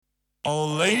Oh,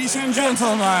 ladies and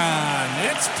gentlemen,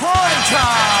 it's party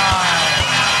time!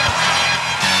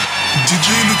 DJ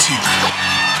Lutik.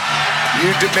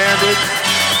 You demanded,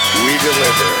 we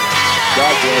deliver.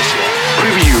 God bless you.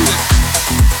 Preview.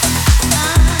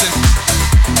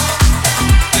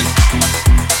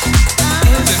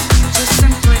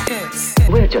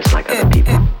 We're just like other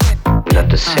people. We love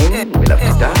to sing, we love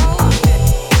to dance.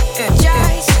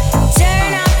 Just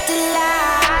turn up the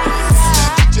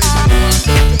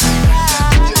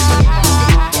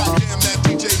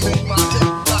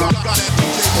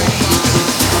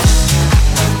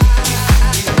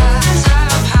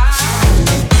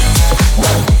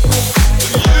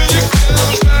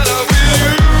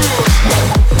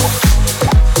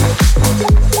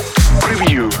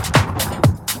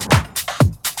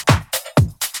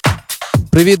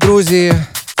Привіт, друзі!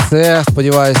 Це,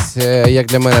 сподіваюся, як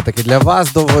для мене, так і для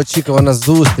вас довгоочікувана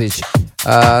зустріч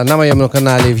на моєму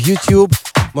каналі в YouTube.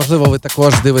 Можливо, ви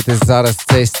також дивитесь зараз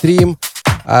цей стрім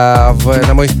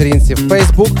на моїй сторінці в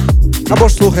Facebook, або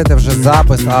ж слухайте вже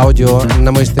запис аудіо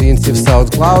на моїй сторінці в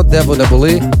SoundCloud, де ви не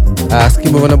були, з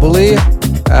ким ви не були.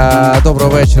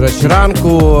 Доброго вечора чи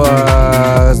ранку,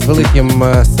 з великим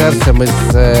серцем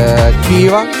із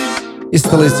Києва, із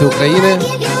столиці України.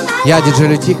 Я діджей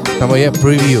Лютік та моє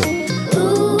прев'ю.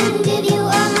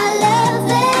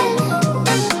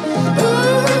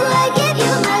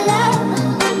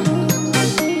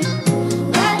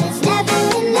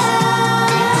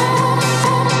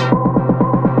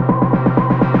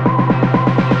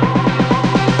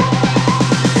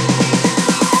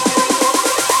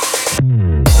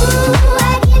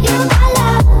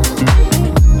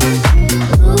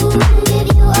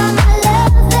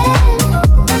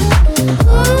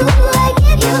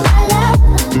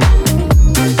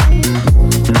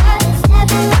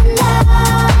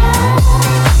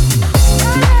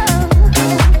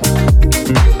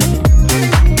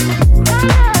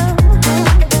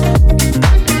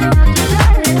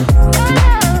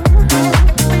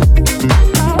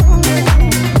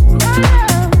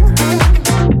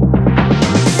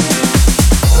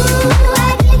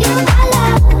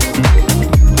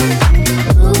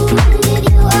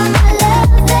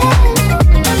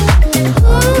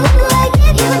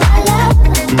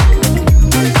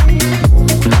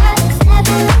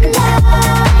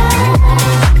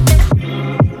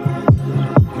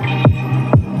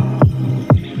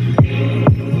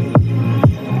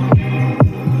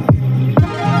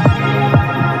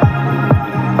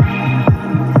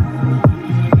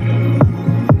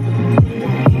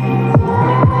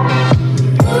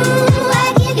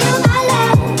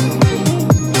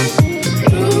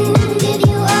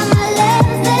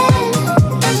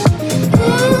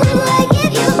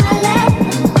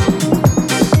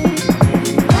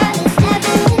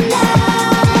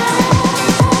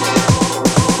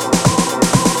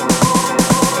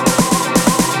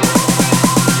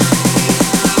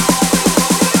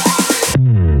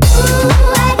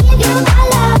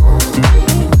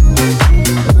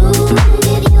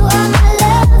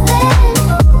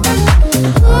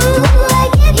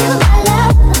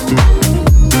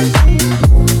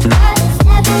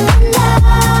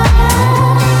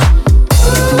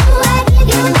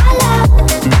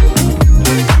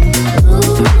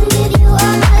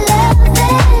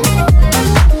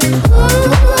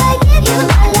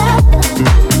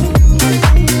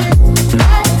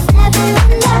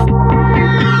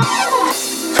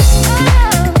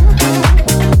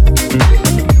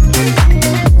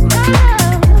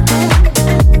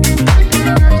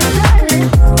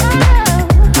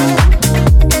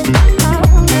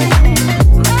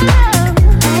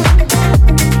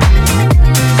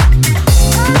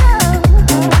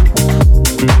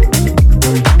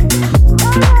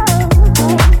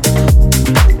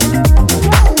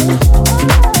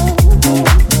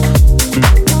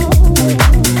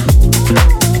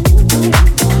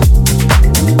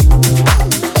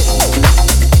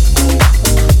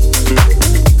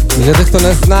 Для тих, хто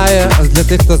не знає, для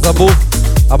тих, хто забув,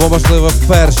 або, можливо,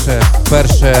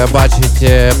 вперше бачить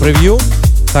прев'ю,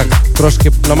 так,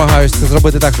 трошки намагаюся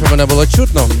зробити так, щоб мене було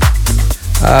чутно.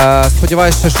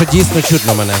 Сподіваюся, що дійсно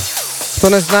чутно мене. Хто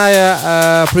не знає,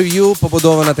 прев'ю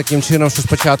побудоване таким чином, що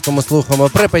спочатку ми слухаємо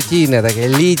препетійне, таке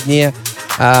літнє,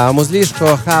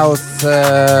 музлішко, хаус,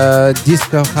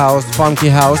 диско хаус,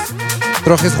 фанкі хаус.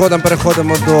 Трохи згодом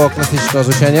переходимо до класичного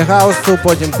звучання хаусу,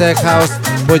 потім тек хаус,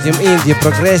 потім інді,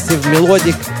 прогресів,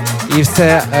 мелодік і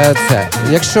все це.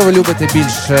 Якщо ви любите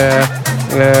більше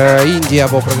інді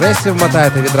або прогресів,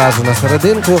 мотайте відразу на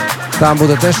серединку, там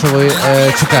буде те, що ви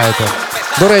чекаєте.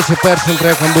 До речі, першим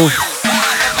треком був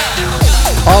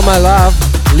All My Love,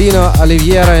 Lino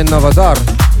Oliviera і Novador.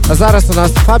 А зараз у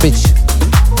нас Фабіч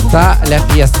та Ля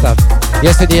Фієста.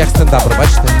 Я сьогодні як стендапер,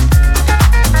 бачите?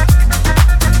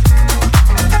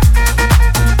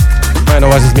 Маю на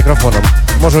увазі з мікрофоном.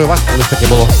 Може, і у вас колись таке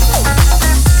було.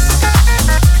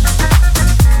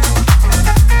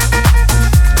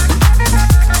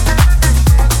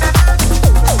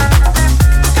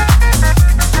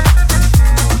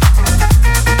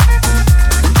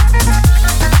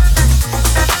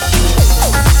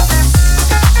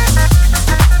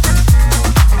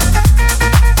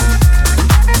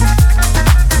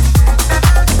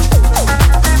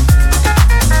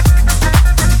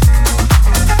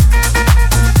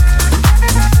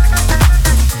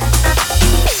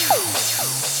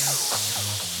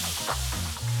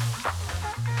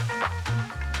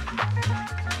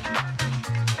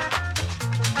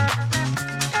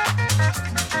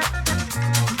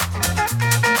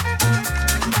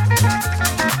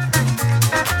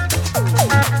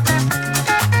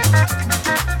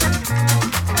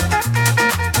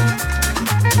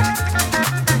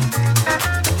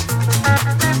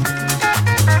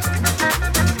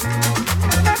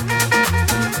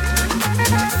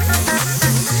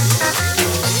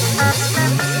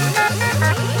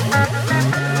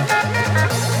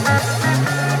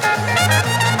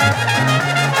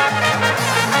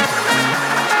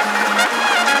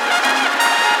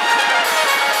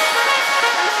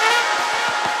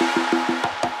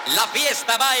 La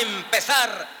fiesta va a empezar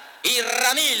y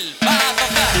Ramil va a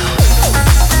tocar.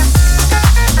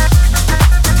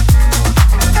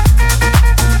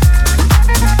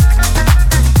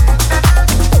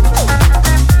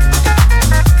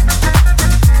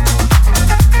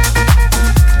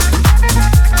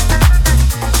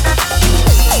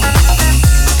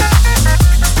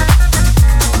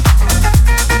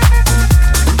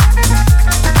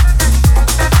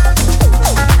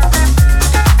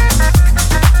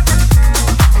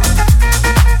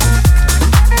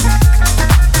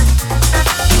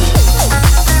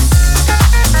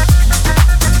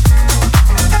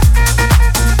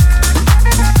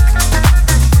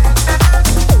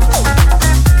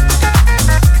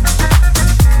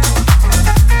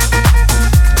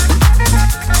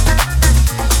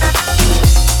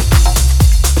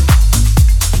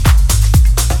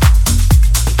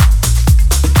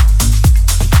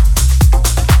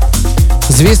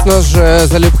 Звісно ж,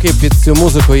 залюбки під цю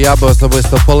музику я би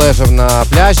особисто полежав на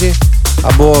пляжі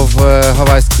або в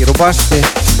гавайській рубашці,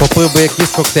 попив би якісь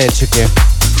коктейльчики.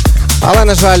 Але,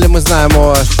 на жаль, ми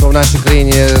знаємо, що в нашій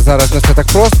країні зараз не все так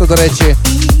просто. До речі,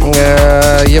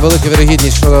 є велика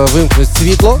вірогідність, що вимкнуть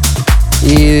світло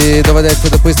і доведеться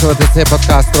дописувати цей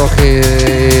подкаст трохи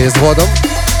згодом.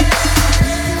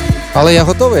 Але я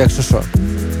готовий, якщо що.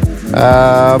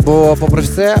 Бо, попри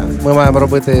все, ми маємо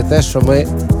робити те, що ми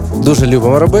дуже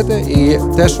любимо робити, і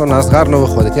те, що у нас гарно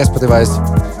виходить. Я сподіваюся,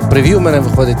 прев'ю в мене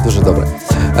виходить дуже добре.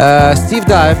 Steve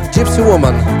Dive, Gypsy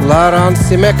Woman, Laurent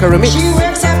Simeka Remix.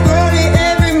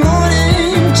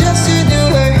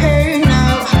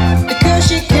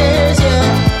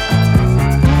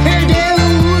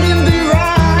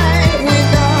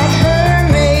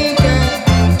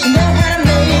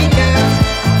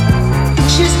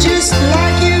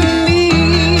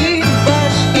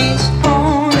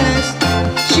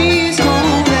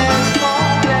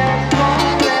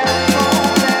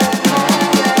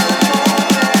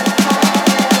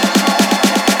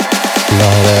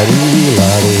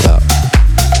 La-da-dee-la-dee-da.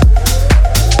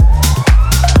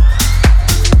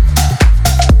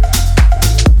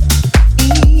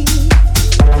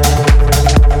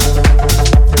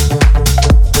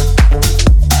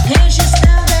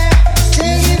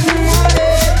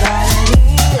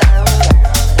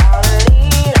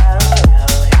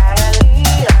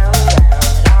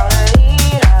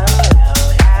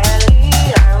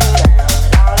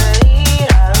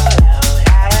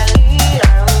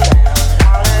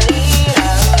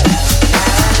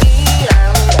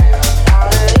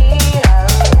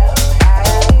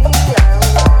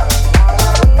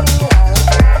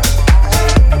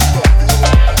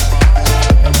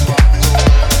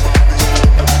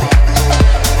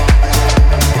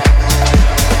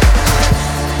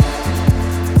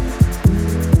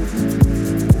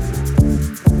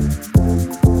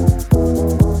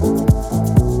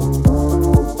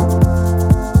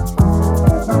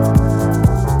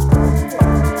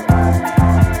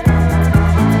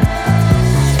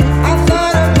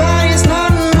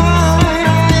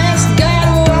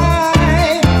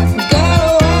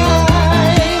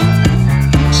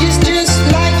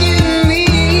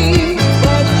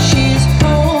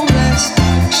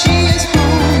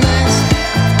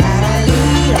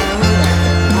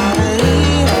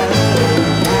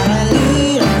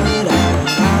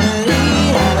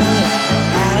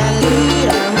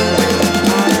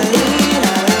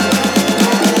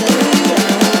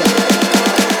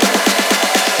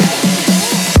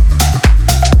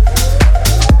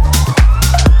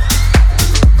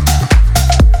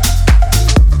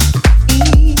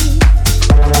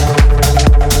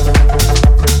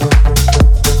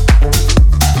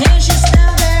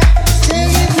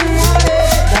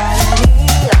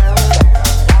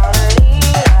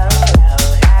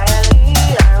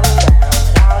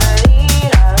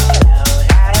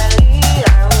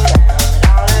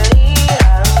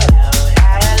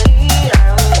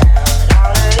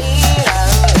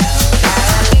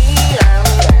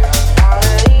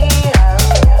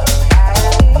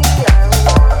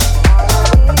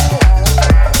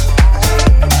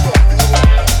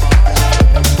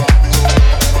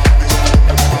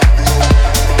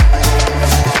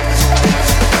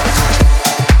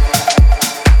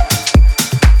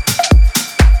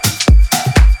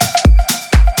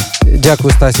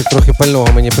 Дякую, Стасік, трохи пального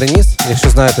мені приніс. Якщо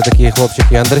знаєте, такий хлопчик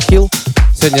і Андерхіл.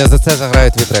 Сьогодні за це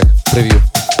заграю твій трек. Прев'ю.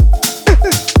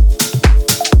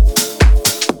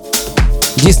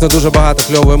 Дійсно, дуже багато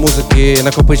кльової музики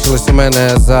накопичилось у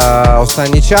мене за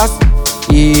останній час.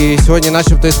 І сьогодні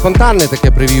начебто і спонтанне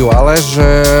таке прев'ю, але ж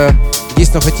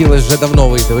дійсно хотілося вже давно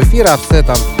вийти в ефір, а все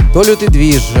там то лютий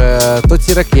двіж, то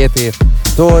ці ракети,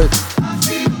 то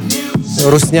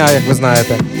русня, як ви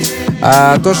знаєте.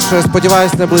 Тож,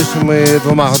 сподіваюся, найближчими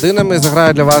 2 годинами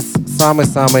заграю для вас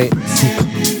самий сік.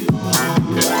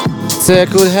 Це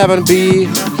Could Ever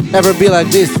Be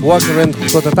Like This, Walker and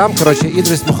хто-то там, коротше,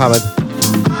 Ідріс Мухаммед.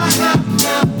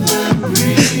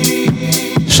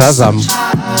 Шазам.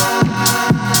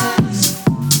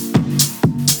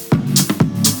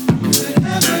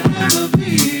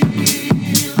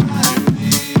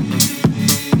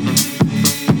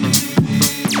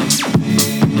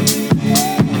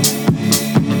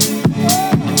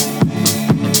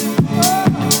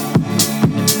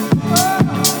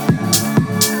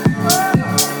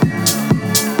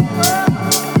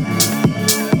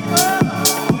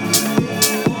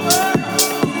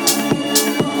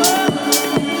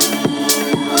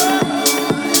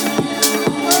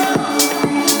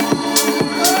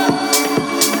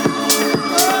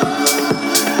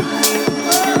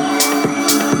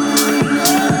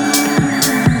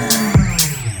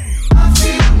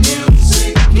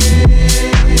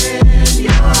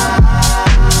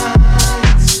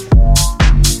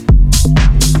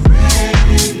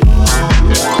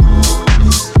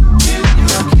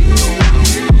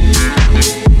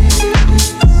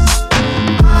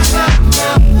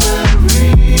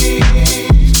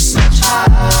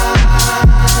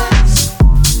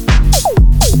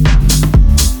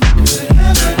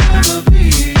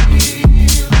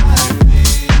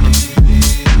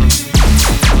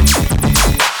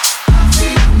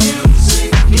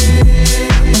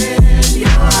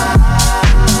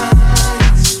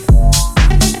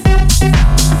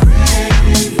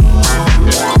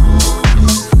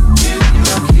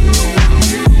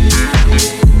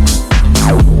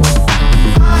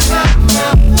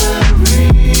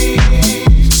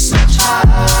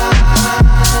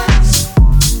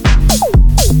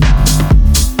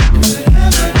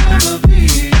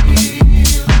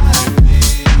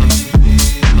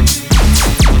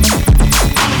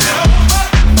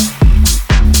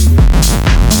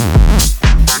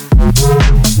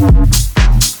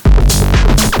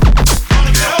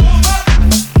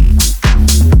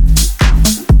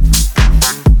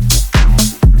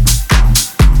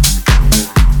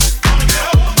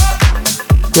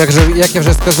 Як я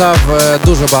вже сказав,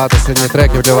 дуже багато сьогодні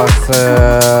треків для вас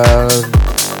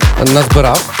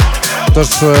назбирав. Тож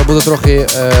буду трохи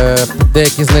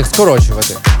деякі з них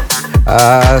скорочувати.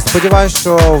 Сподіваюсь,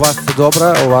 що у вас все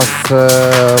добре, у вас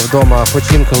вдома хоч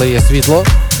інколи є світло,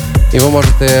 і ви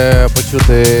можете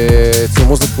почути цю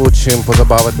музику, чим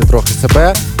позабавити трохи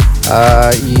себе.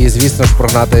 І, звісно ж,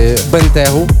 прогнати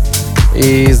бентегу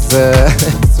із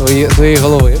своєї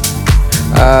голови.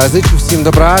 Зичу всім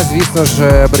добра, звісно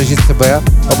ж, бережіть себе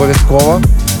обов'язково,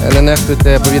 не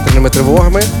нехтуйте повітряними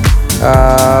тривогами,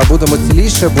 будемо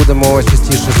ціліше, будемо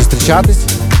частіше зустрічатись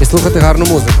і слухати гарну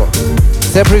музику.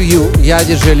 Це прев'ю, я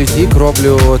діджей Лютік,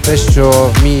 роблю те, що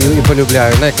вмію і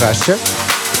полюбляю найкраще.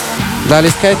 Далі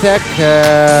Skytech,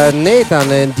 Nathan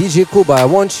and DJ Kuba, I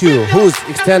Want You, Who's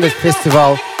Extended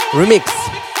Festival Remix.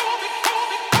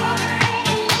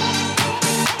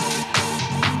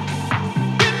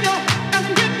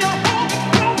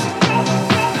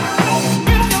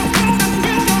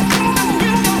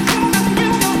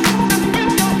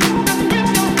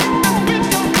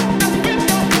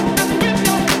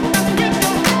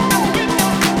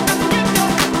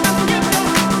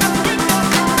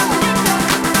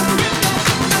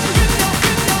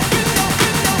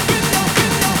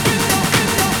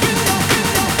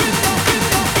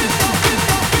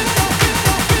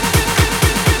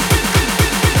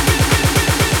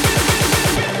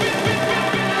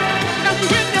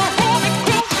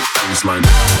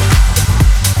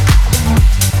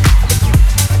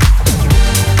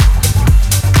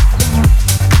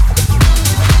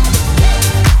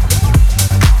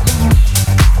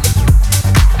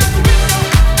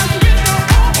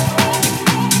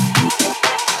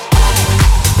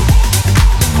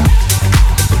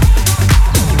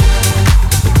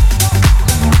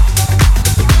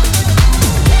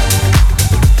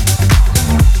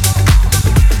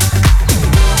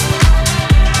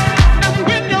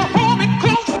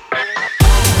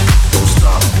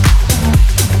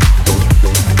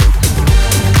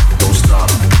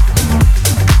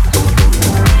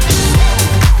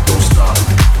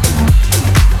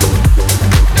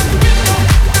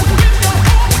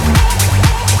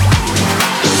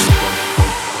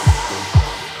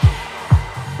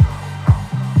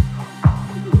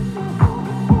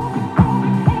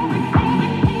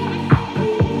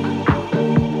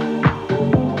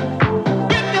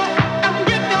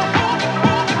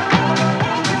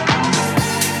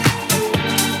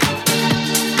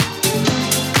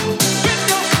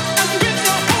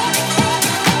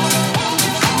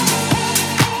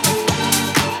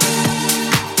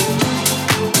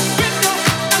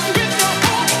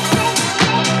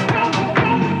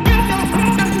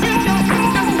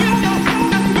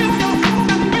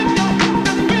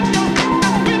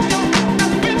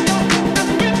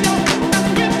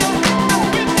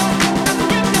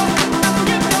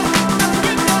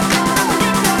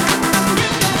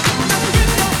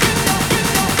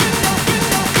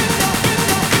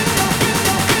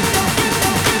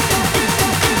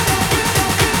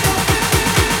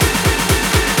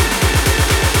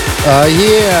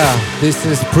 Yeah, this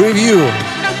is Preview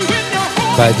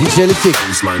by DJ Lutik.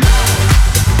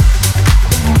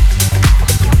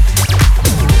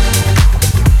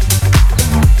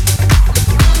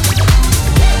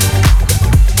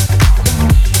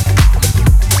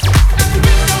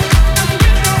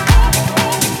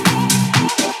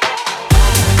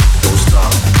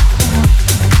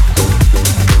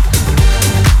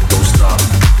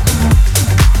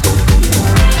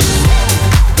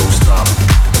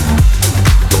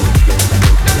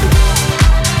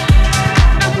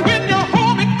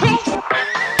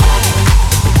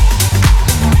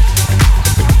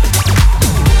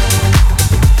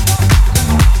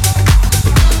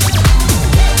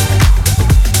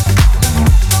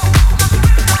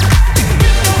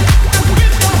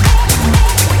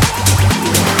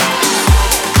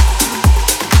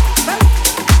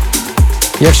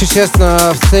 Якщо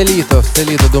чесно, все літо,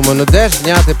 думаю, ну де ж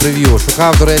зняти прев'ю.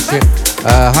 Шукав, до речі,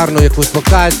 гарну якусь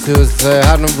локацію з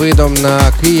гарним видом на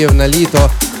Київ, на літо,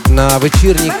 на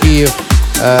вечірній Київ.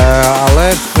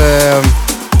 Але ж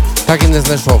так і не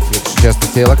знайшов, якщо чесно,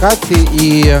 цієї локації.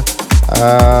 І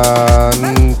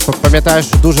пам'ятаю,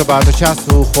 що дуже багато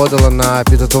часу уходило на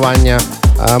підготування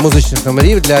музичних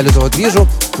номерів для лютого двіжу.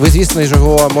 Ви, звісно,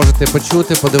 його можете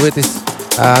почути, подивитись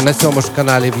на цьому ж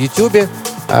каналі в Ютубі.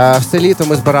 Все літо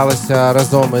ми збиралися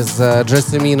разом із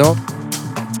Джесеміно,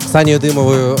 Санією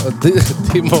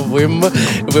Димовим,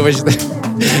 вибачте,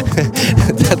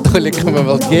 та Толіком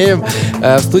Мелкеєм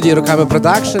в студії «Руками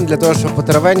Продакшн» для того, щоб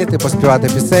потеревеніти, поспівати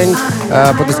пісень,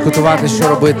 подискутувати, що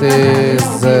робити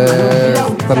з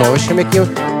становищем,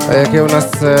 яке у нас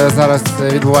зараз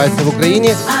відбувається в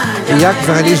Україні, і як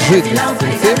взагалі жити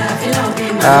з цим.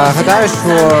 Гадаю,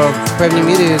 що в певній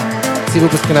мірі ці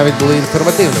випуски навіть були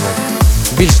інформативними,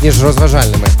 більш ніж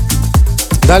розважальними.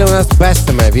 Далі у нас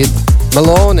Бестеме від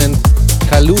Malone and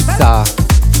Kalusa.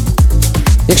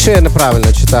 Якщо я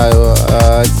неправильно читаю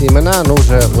ці імена, ну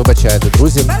вже вибачайте,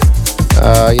 друзі.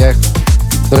 Я їх,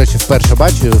 до речі, вперше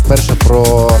бачу і вперше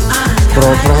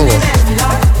проголошую.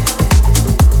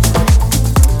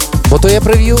 Бо то є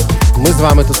прев'ю, ми з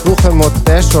вами тут слухаємо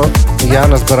те, що я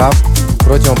назбирав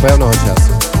протягом певного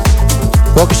часу.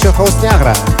 Поки що хаусня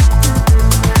грає.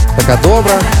 Така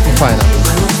добра і файна.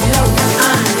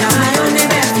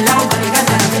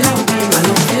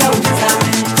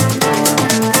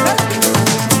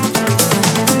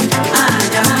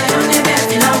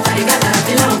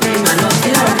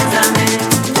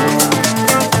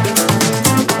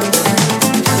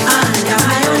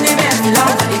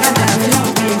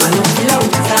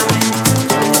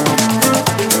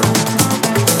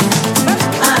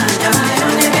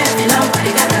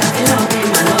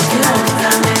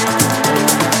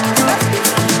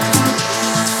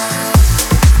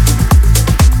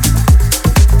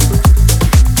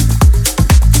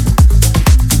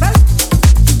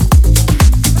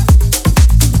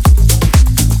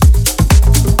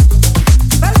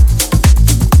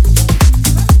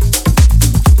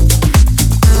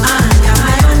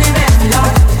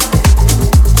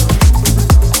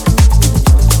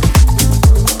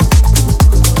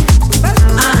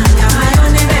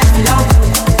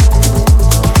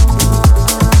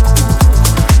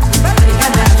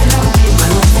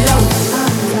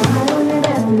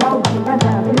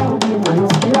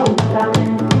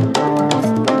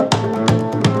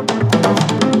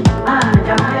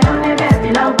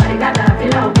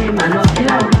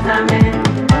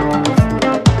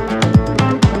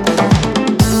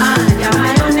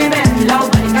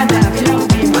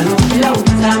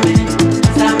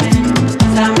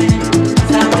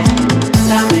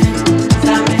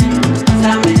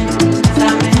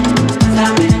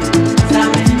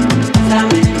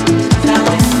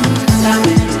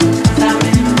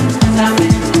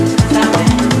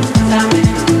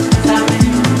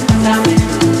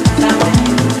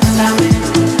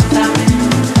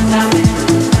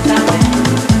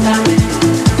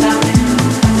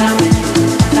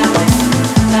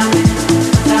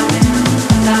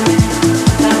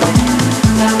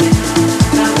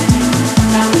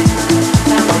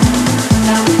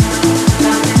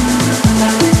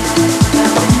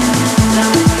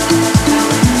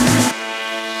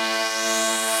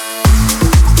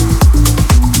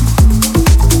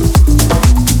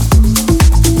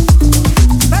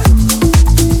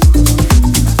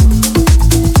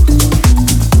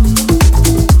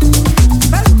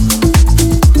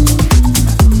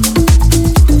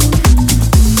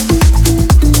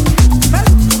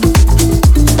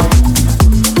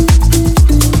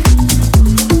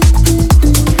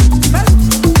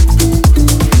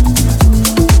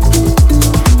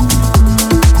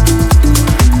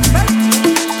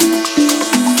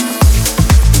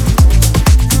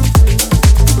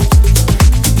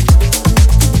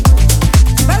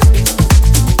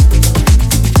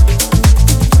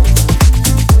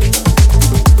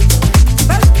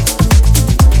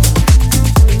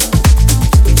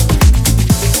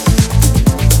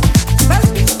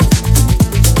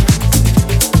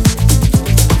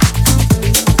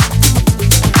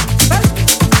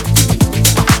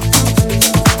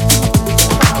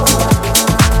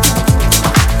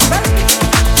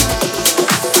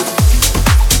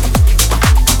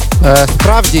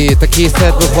 Справді такий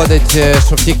сет виходить,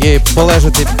 щоб тільки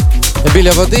полежати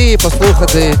біля води,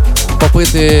 послухати,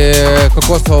 попити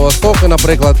кокосового соку,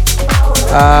 наприклад.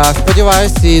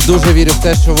 Сподіваюся і дуже вірю в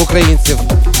те, що в українців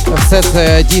все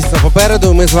це дійсно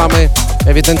попереду. Ми з вами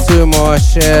відтанцюємо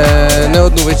ще не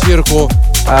одну вечірку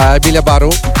біля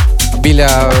бару,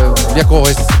 біля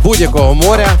якогось будь-якого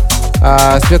моря,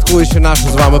 святкуючи нашу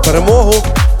з вами перемогу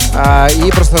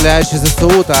і прославляючи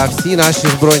ЗСУ та всі наші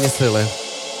Збройні Сили.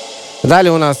 Далі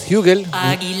у нас Хюгель.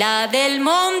 Águila del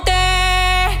monte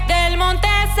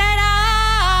será,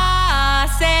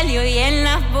 se le oyen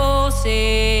las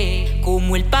voces,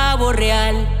 como el pavo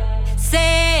real,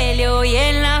 se le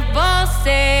oyen las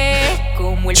voces,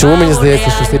 como el Чому мені pavo здається,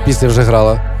 що ця real. пісня вже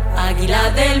грала? Águila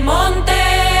del monte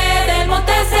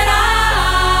será,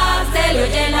 se le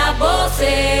oyen las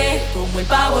voces, como el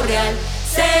pavo real,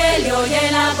 se le oyen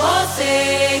las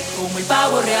voces, como el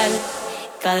pavo real.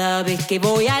 Cada vez que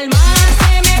voy al mar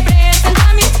se me presenta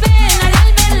mis penas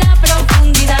al ver la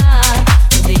profundidad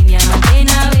de mi amante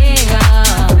navega.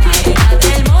 Águila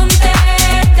del monte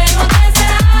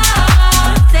será,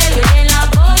 se le oyen las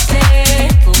voces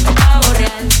como un pavo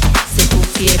real. Se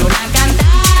pusieron a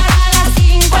cantar a las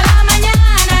 5 de la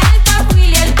mañana el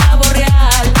tapuil y el pavo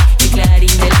real, el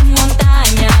clarín de las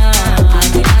montañas.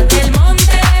 Águila del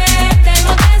monte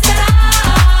será,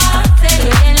 se le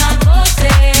oyen las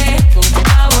voces como un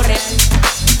pavo real.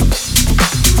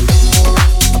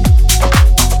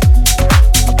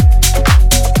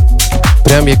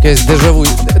 Прям якесь дежавю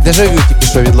тільки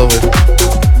що відловив.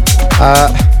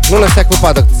 Ну, на всяк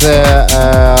випадок, це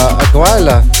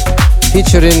Aquila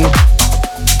featuring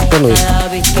Тануй. Cada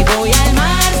vez que voy al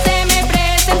mar se me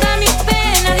presentan mis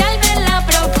penas de al ver la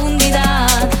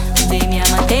profundidad de mi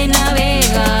amante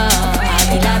navega.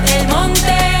 Águila del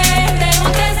monte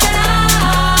será,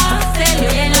 se le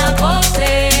oyen las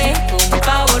voces como el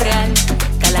pavo real.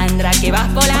 Calandra que vas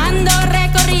volando,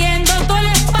 recorriendo todo el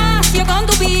espacio con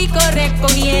tu pico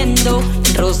recogiendo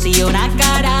el rocío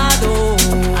nacarado.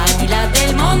 Águila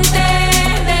del monte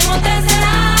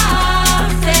será,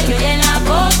 se le oyen las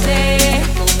voces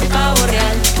como el pavo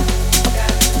real.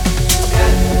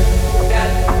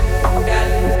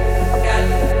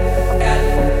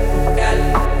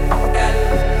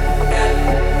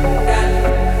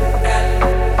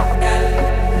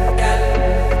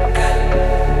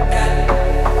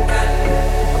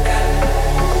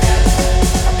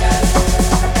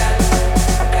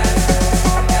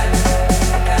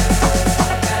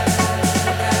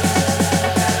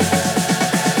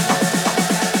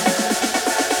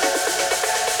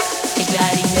 El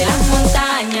clarín de las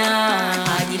montañas,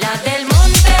 águila del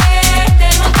monte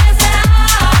será,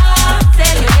 se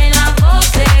le oyen las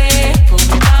voces como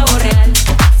un pavo real.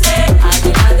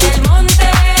 Águila del monte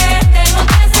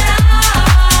será,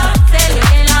 se le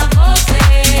oyen las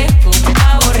voces como un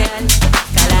pavo real.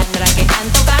 Calandra que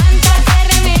tanto canta, te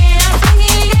remeras un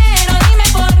jilguero, dime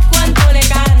por cuánto le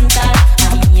cantas a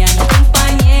mí y a mi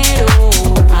compañero.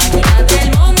 Águila del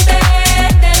monte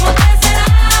será,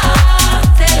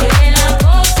 se le oyen las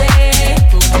voces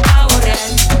como un pavo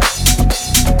real.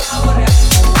 Pavo real.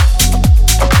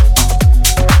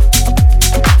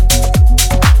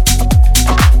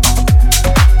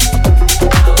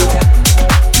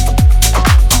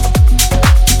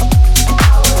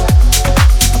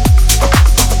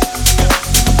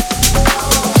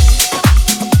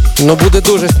 Ну, буде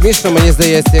дуже смішно, мені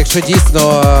здається, якщо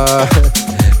дійсно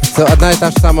це одна і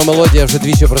та ж сама мелодія вже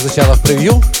двічі прозвучала в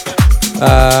прев'ю.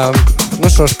 Ну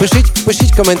що ж,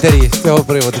 пишіть коментарі з цього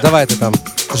приводу. Давайте там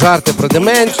жарти про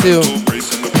деменцію.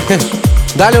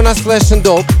 Далі у нас Flash and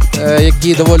Dope,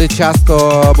 які доволі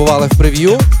часто бували в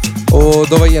прев'ю у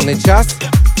довоєнний час,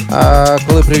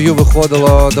 коли прев'ю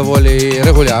виходило доволі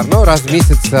регулярно. Раз в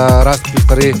місяць, раз в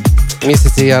півтори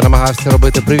місяці я намагався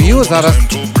робити прев'ю. Зараз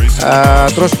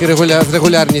трошки з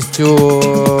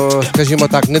регулярністю, скажімо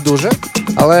так, не дуже.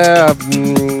 Але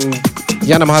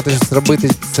я намагатимусь робити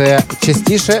це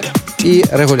частіше і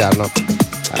регулярно.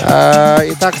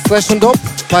 І так, Slash and Dope,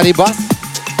 Party Bus,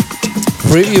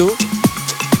 Preview.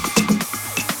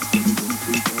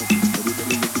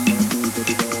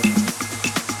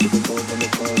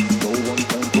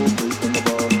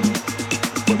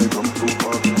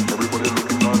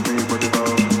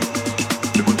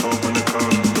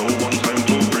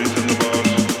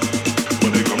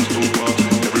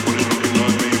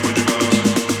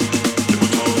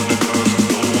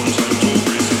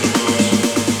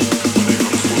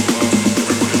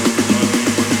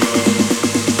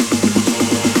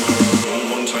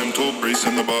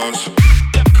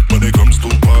 When it comes to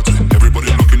party, everybody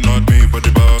looking at me for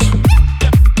the boss.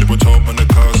 They put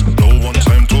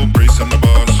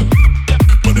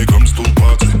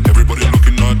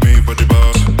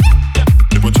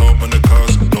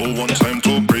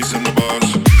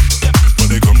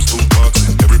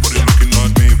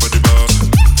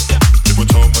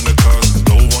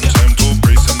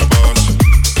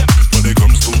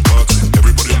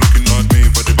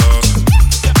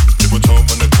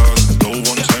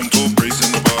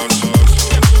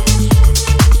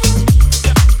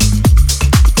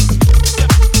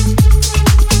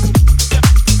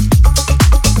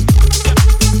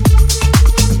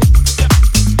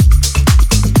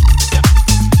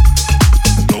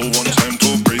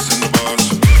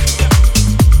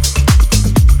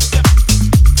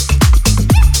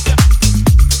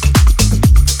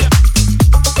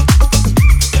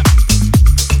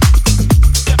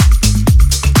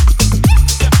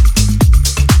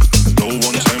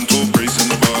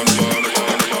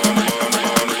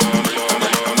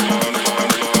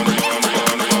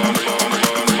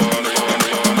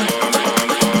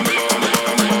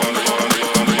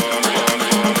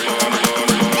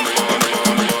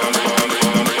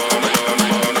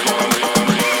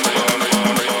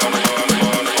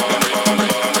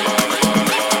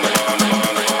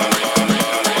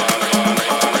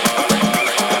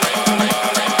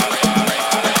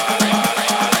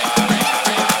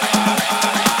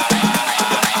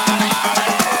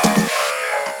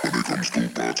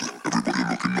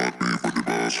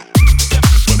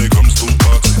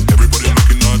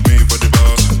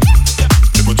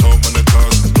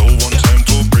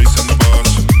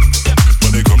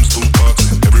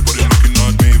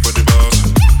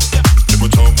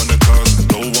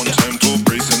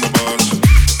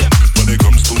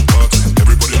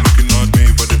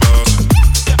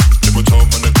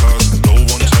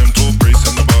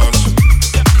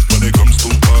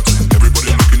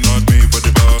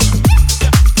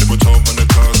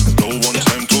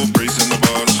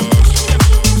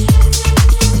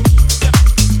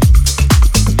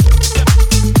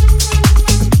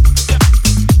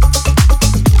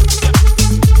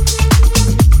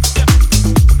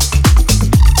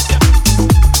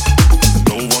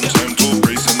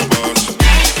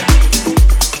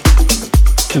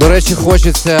До речі,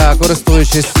 хочеться,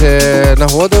 користуючись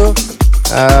нагодою,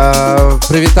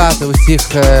 привітати усіх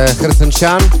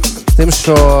херсончан з тим,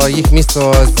 що їх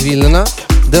місто звільнено,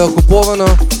 деокуповано,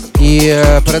 і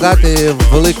передати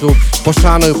велику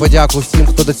пошану і подяку всім,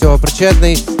 хто до цього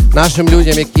причетний, нашим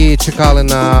людям, які чекали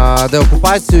на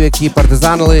деокупацію, які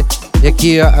партизанили,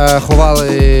 які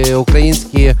ховали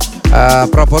українські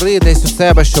прапори десь у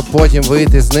себе, щоб потім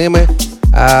вийти з ними.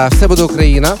 Все буде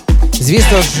Україна.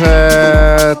 Звісно ж,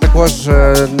 також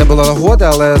не було нагоди,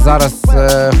 але зараз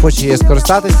хочу її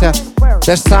скористатися.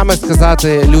 Те ж саме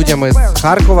сказати людям із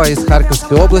Харкова, із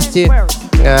Харківської області.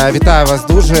 Вітаю вас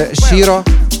дуже щиро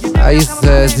із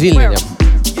звільненням.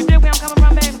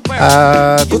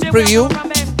 Тут прев'ю.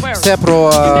 Все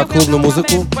про клубну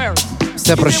музику.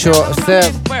 Все,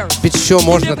 під що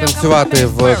можна танцювати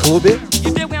в клубі.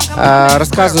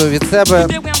 Розказую від себе,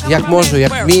 як можу,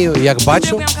 як вмію, як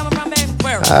бачу.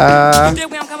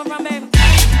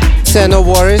 Це No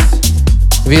Worries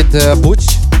від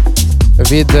Butch,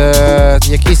 від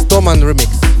якийсь Toman Remix.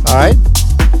 Alright?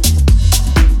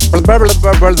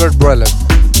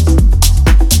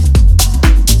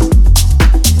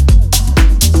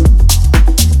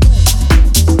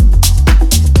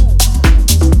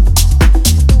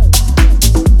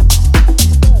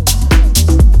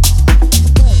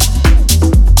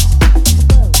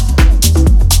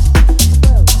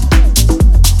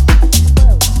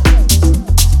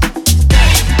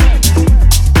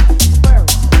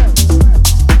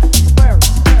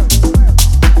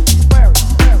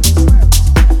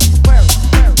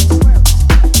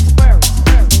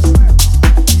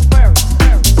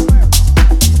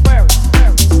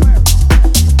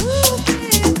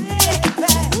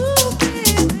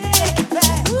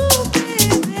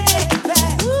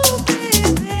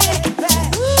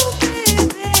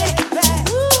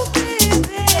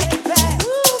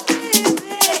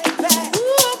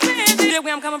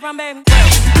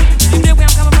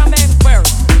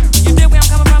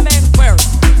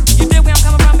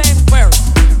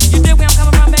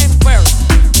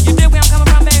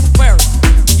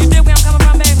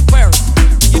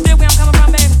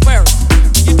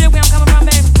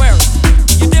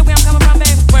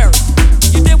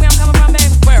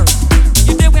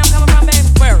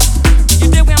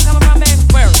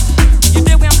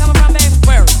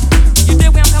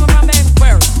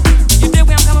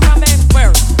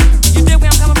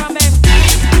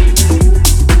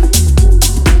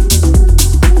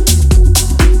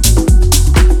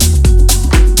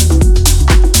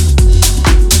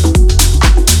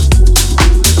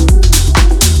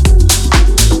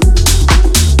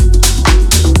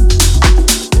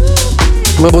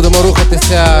 Ми будемо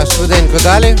рухатися швиденько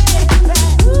далі,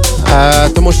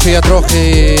 тому що я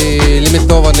трохи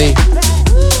лімітований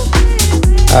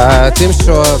тим,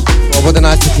 що об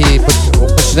 11-й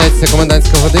починається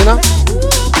комендантська година.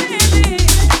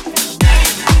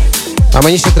 А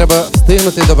мені ще треба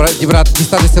встигнути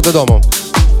дістатися додому.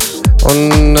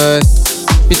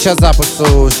 Під час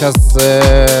запису зараз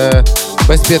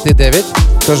без 5-9,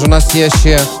 тож у нас є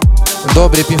ще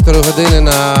добрі 1,5 години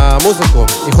на музику,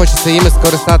 і хочеться їми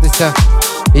скористатися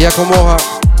якомога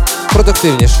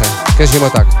продуктивніше,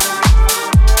 скажімо так.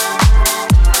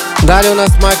 Далі у нас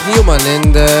Майк Ньюман і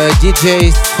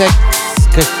DJ Sex,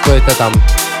 какой-то там.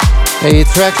 І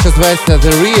трек, що зветься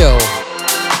The Real.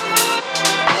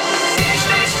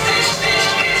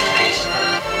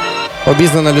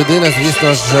 Обізнана людина,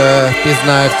 звісно ж,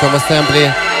 впізнає в цьому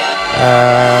семплі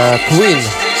Queen.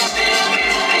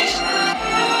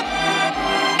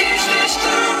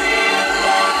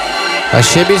 А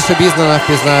ще більше обізнана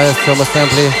впізнає в цьому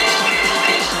семплі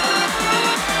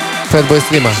Fatboy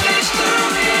Slim.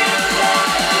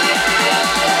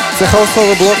 Це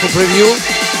хаусовий блок у прев'ю.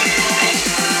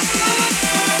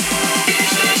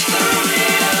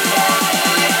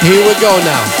 Here we go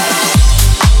now.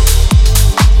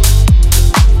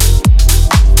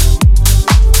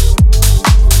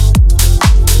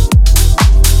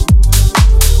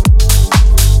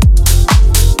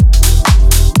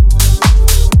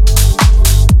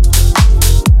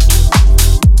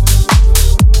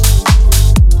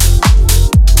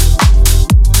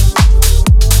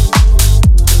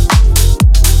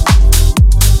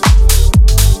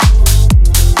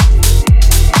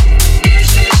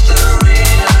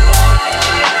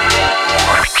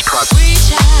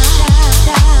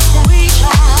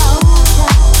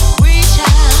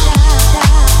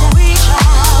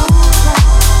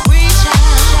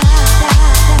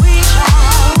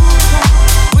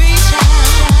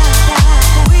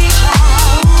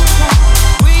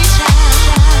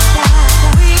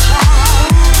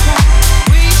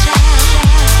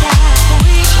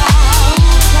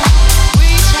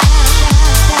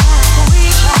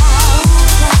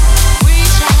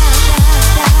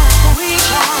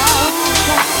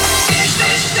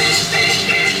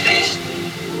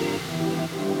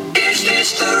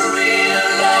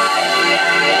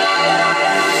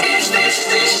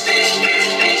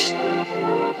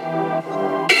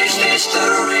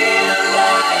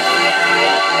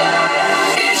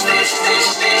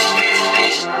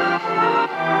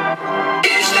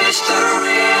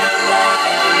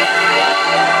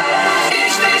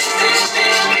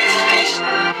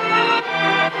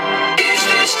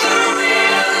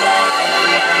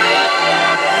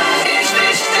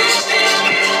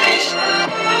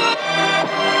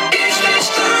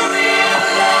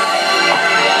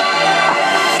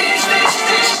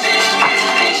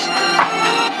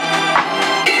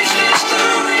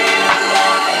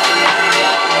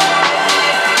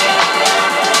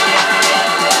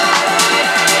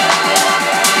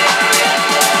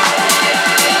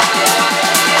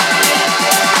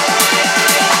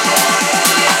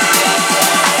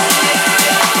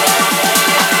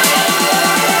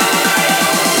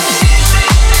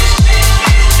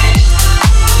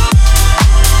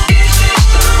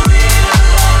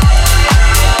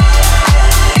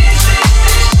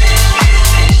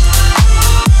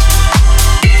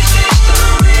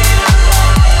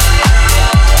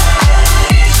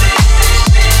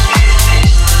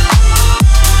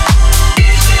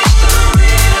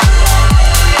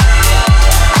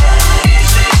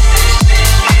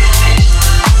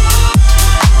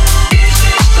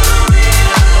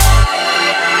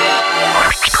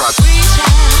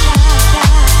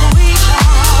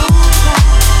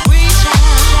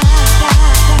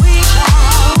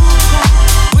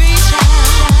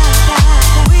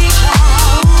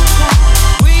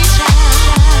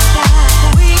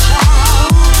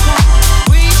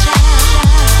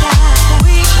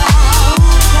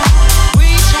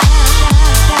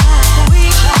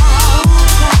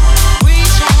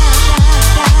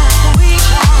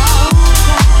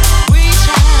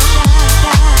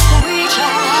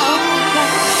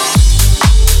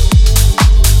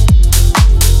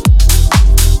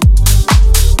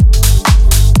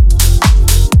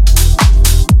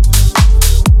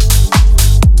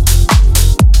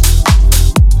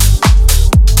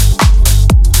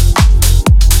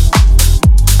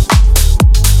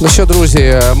 Ну що,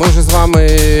 друзі, ми вже з вами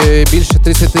більше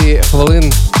 30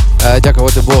 хвилин,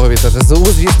 дякувати Богові та ЗСУ,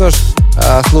 звісно ж,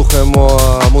 слухаємо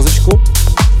музичку.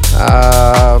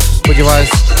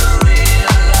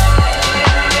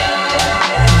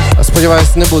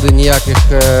 Сподіваюсь, не буде ніяких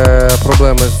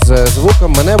проблем з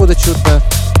звуком, мене буде чутно,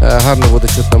 гарно буде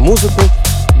чутно музику,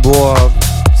 бо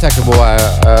всяке буває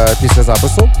після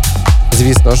запису,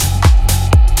 звісно ж.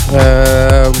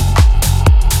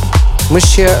 Ми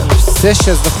все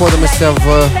ще знаходимося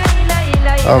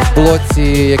в блоці,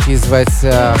 який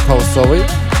зветься хаусовий,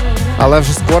 але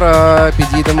вже скоро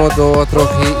підійдемо до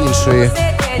трохи іншої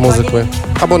музики.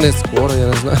 Або не скоро, я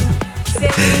не знаю.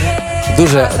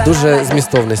 Дуже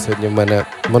змістовний сьогодні в мене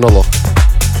монолог.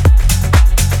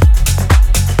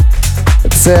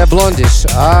 Це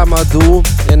Blondish, Amadou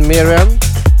і Miriam,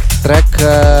 трек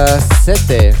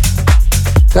Сете.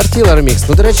 Картіла ремікс.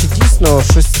 Ну, до речі, дійсно,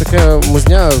 щось таке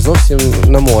музня зовсім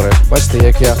на море. Бачите,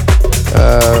 як я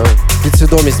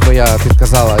підсвідомість моя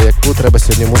підказала, яку треба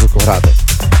сьогодні музику грати.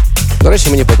 До речі,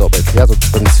 мені подобається, я тут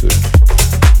танцюю.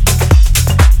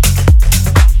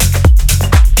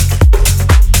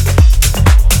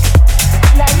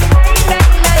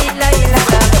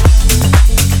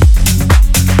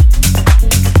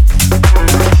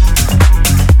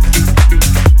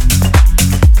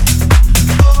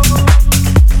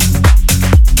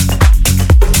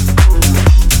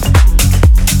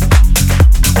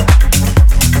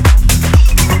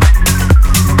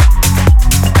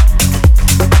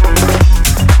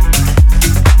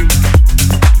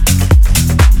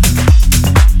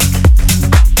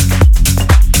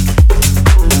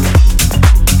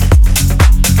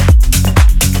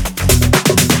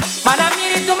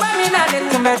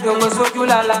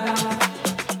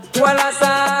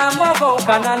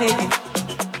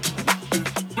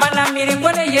 Mana miri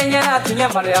kone yenya na tunya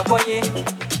mare aponye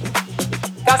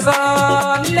kaso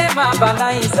le mabana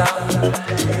isa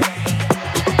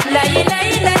la ila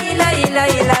ila ila ila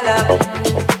ila la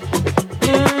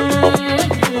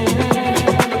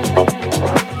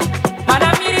mana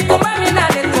miri kuma mina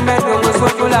le tumedo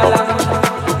musojulala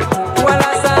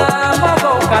wala sa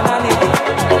mogo kanani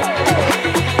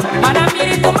mana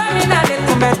miri kuma mina le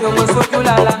tumedo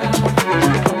musojulala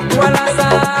wala sa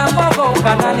mogo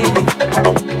kanani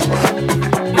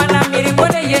mana miri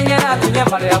kone yenya na tunya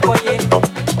mare aponye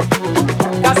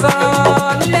kaso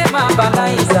le mabana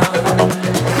isa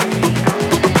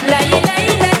la ila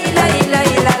ila ila ila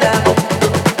ila la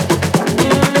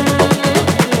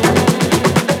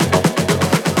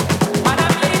mana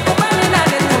miri kuma mina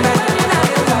le tumedo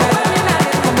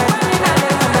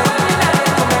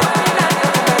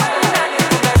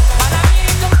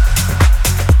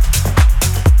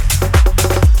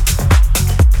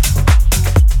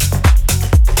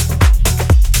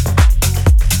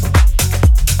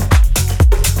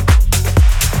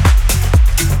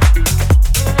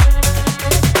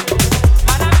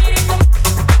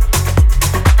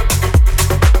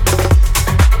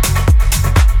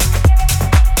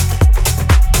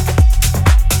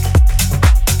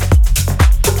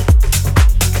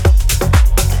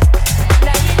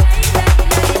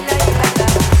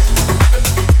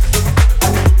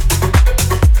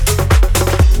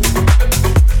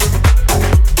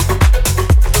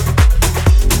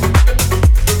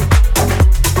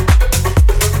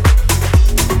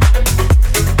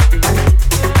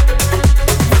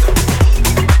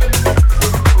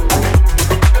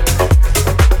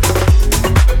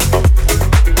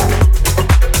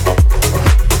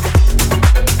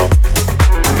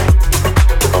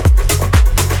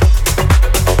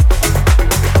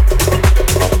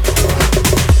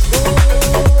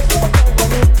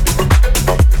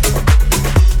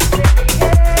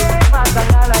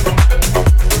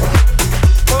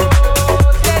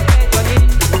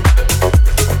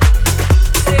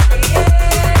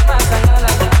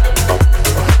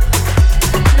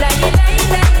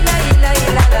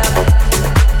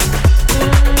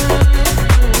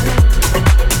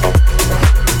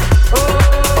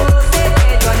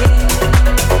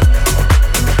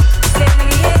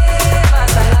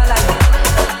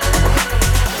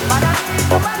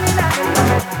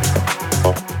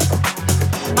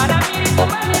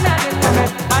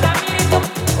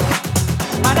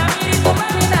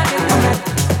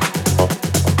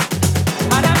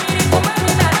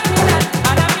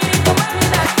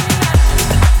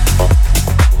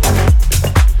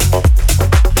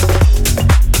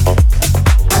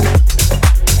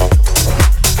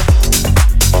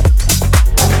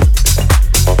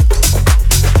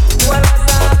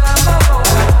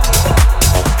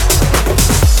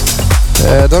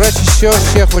До речі, що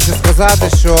ще хочу сказати,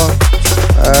 що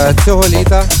цього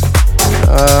літа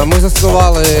Ми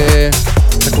заснували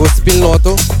таку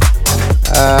спільноту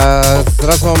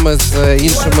разом з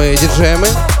іншими діджеями.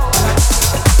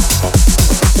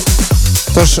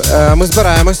 Тож ми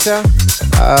збираємося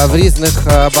в різних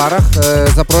барах,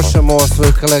 запрошуємо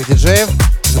своїх колег-діджеїв,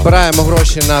 збираємо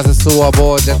гроші на ЗСУ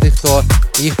або для тих, хто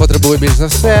їх потребує більш за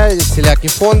все, всілякі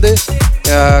фонди,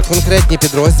 конкретні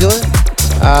підрозділи.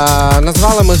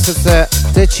 Назвали ми все це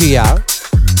 «Течія».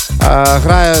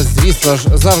 Грає, звісно ж,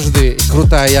 завжди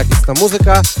крута і якісна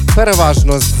музика,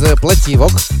 переважно з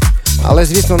платівок, але,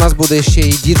 звісно, у нас буде ще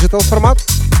і діджитал формат.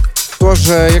 Тож,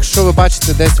 якщо ви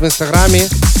бачите десь в інстаграмі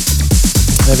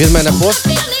від мене пост,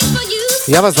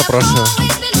 я вас запрошую.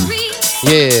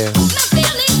 Yeah.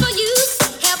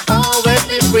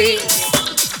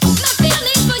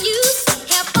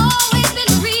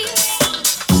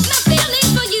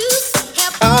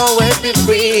 Always been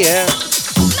free, yeah.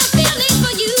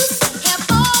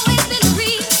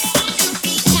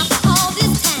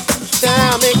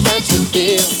 Tell me, can't you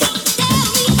feel?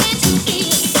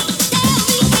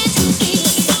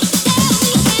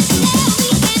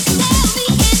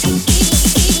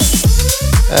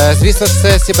 Звісно ж,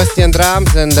 це Sebastian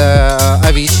Drums and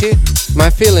Avicii.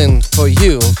 My Feeling For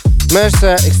You.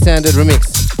 Mercer Extended Remix.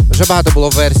 Вже багато було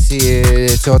версій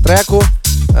цього треку.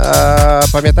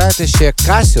 Пам'ятаєте ще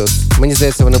Cassius? Мені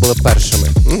здається, вони були першими.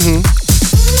 Угу.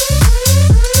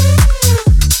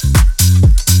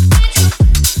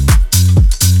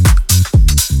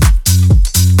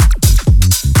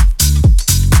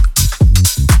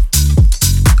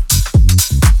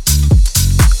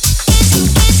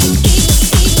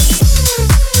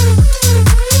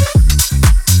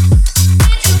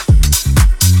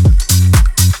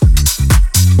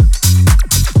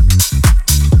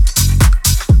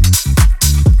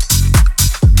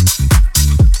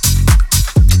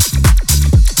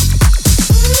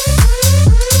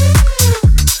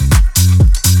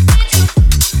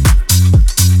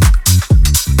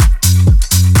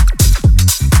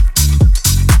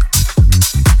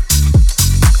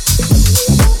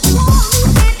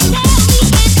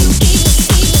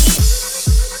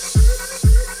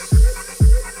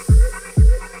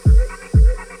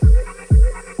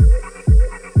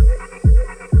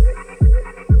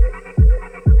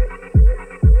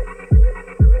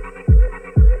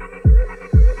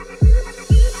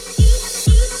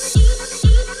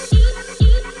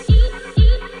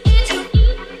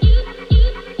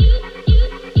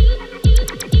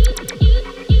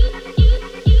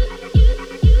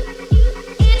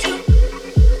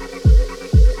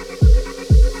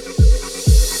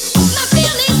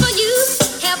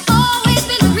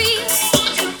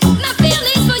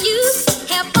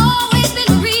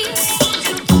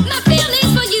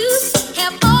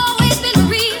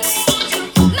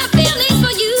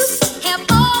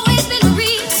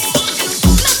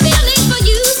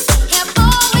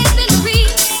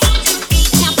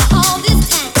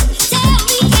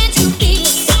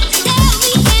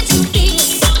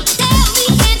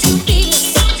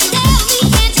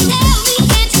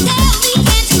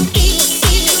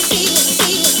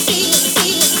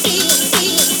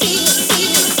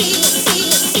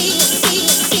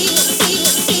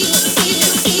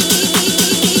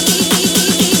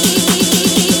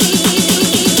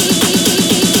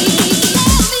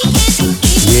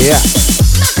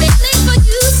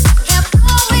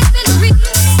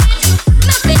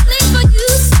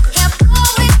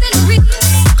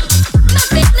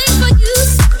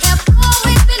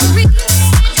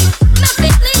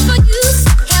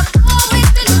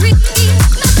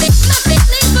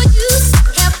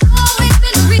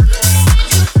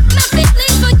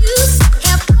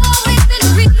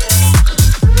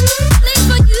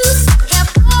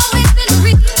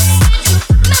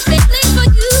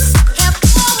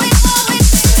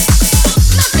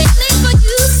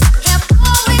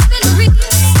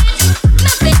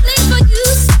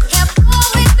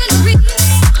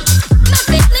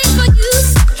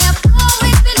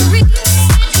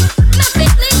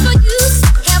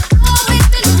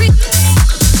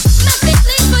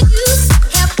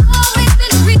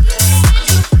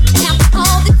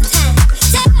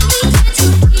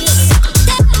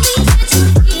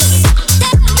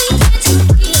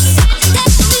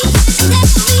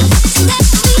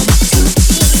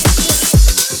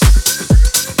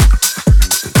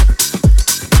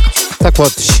 Так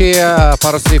от, ще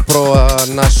пару слів про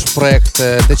наш проєкт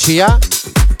 «Течія».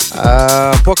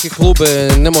 Поки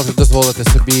клуби не можуть дозволити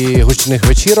собі гучних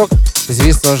вечірок,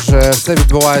 звісно ж, все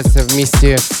відбувається в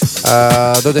місті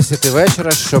до 10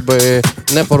 вечора, щоб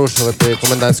не порушувати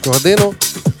комендантську годину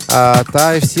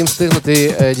та й всім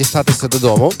встигнути дістатися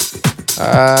додому.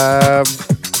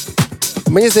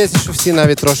 Мені здається, що всі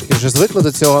навіть трошки вже звикли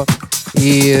до цього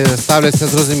і ставляться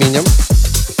з розумінням.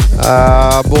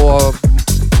 Бо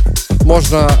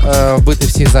можна вбити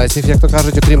всіх зайців, як то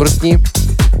кажуть, окрім русні.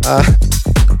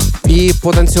 І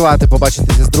потанцювати,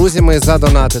 побачитися з друзями,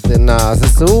 задонатити на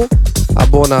ЗСУ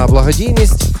або на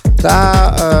благодійність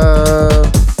та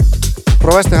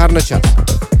провести гарний час.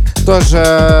 Тож,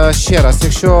 ще раз,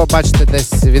 якщо бачите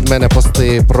десь від мене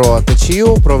пости про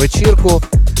течію, про вечірку,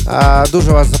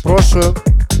 дуже вас запрошую,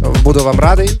 буду вам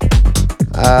радий.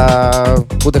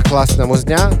 Буде класна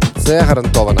музня, це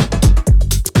гарантовано.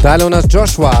 Далі у нас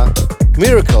Joshua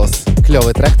Miracles,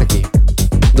 кльовий трек такий,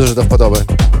 дуже до вподоби.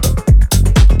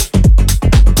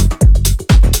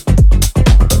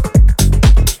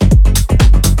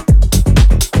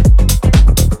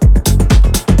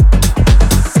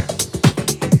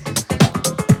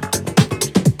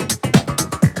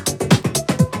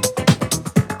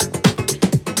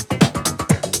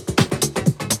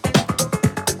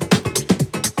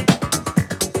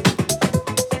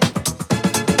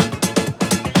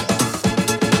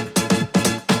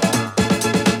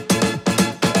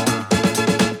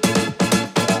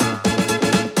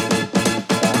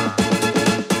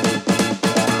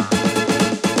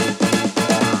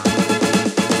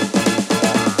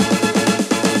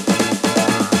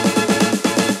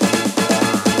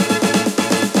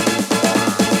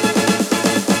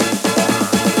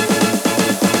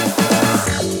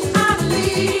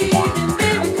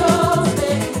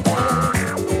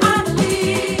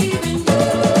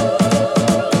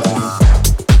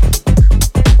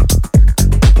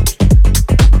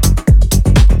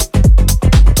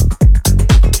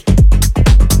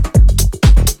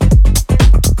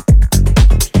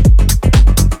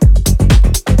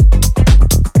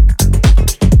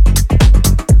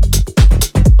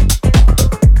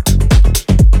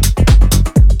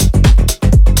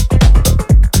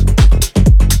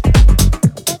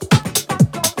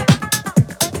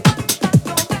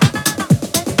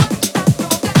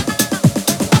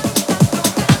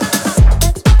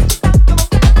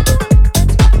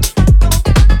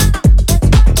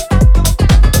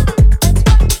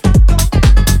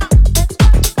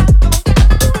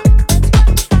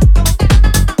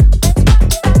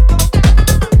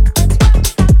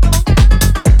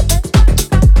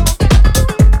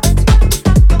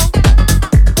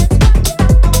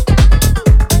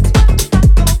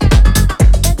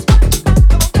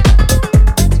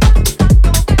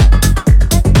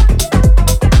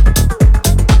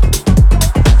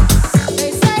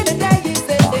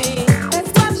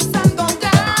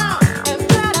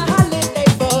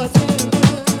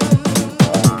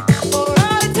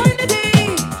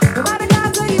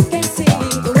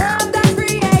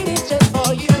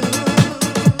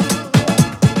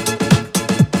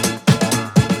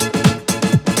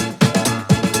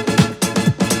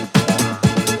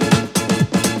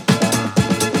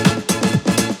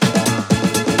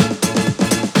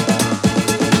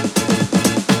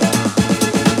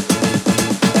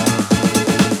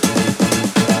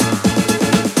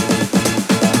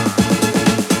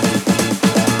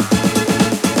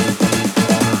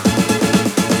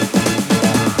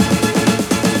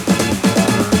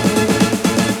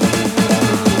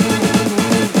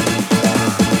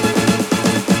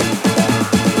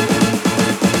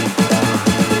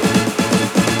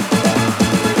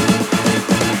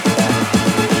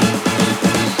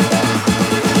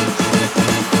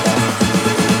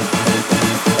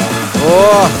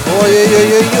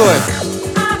 Ой-ой-ой-ой-ой.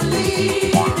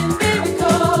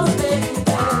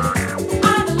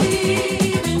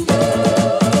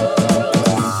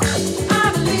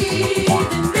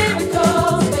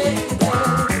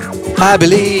 I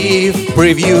believe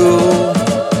preview.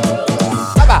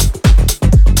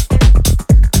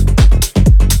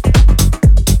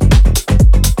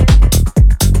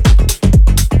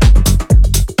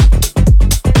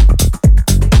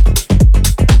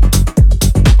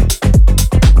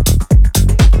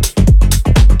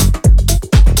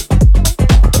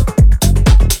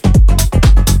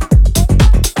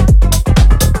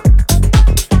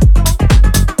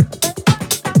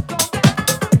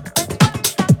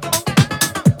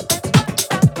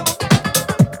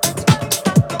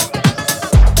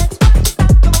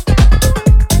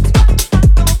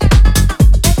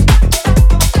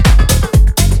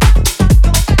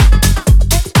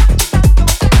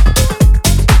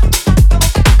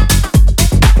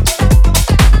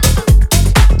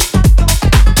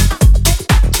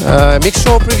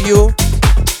 Мікшоу прев'ю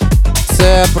 –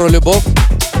 це про любов,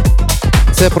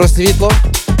 це про світло,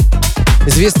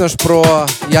 звісно ж, про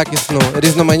якісну,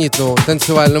 різноманітну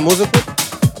танцювальну музику.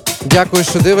 Дякую,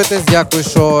 що дивитесь, дякую,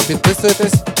 що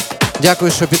підписуєтесь.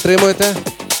 Дякую, що підтримуєте.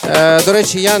 До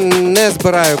речі, я не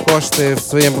збираю кошти в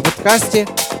своєму подкасті,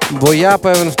 бо я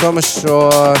певен в тому,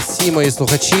 що всі мої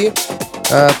слухачі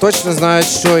точно знають,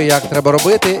 що і як треба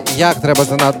робити, як треба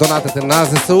донатити на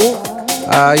ЗСУ,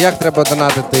 як треба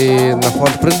донатити на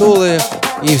фонд «Притули»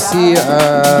 і всі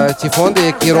ті фонди,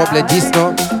 які роблять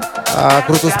дійсно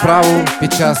круту справу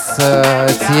під час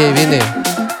цієї війни.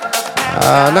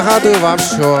 Нагадую вам,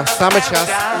 що саме час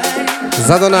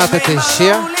задонатити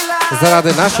ще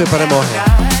заради нашої перемоги.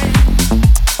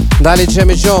 Далі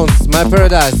Jamie Jones, My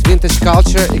Paradise, Vintage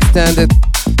Culture Extended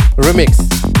Remix.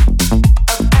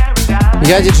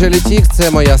 Я DJ Lutik,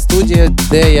 це моя студія,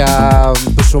 де я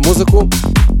пишу музику.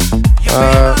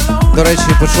 До речі,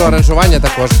 пишу аранжування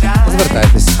також.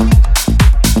 Звертайтесь.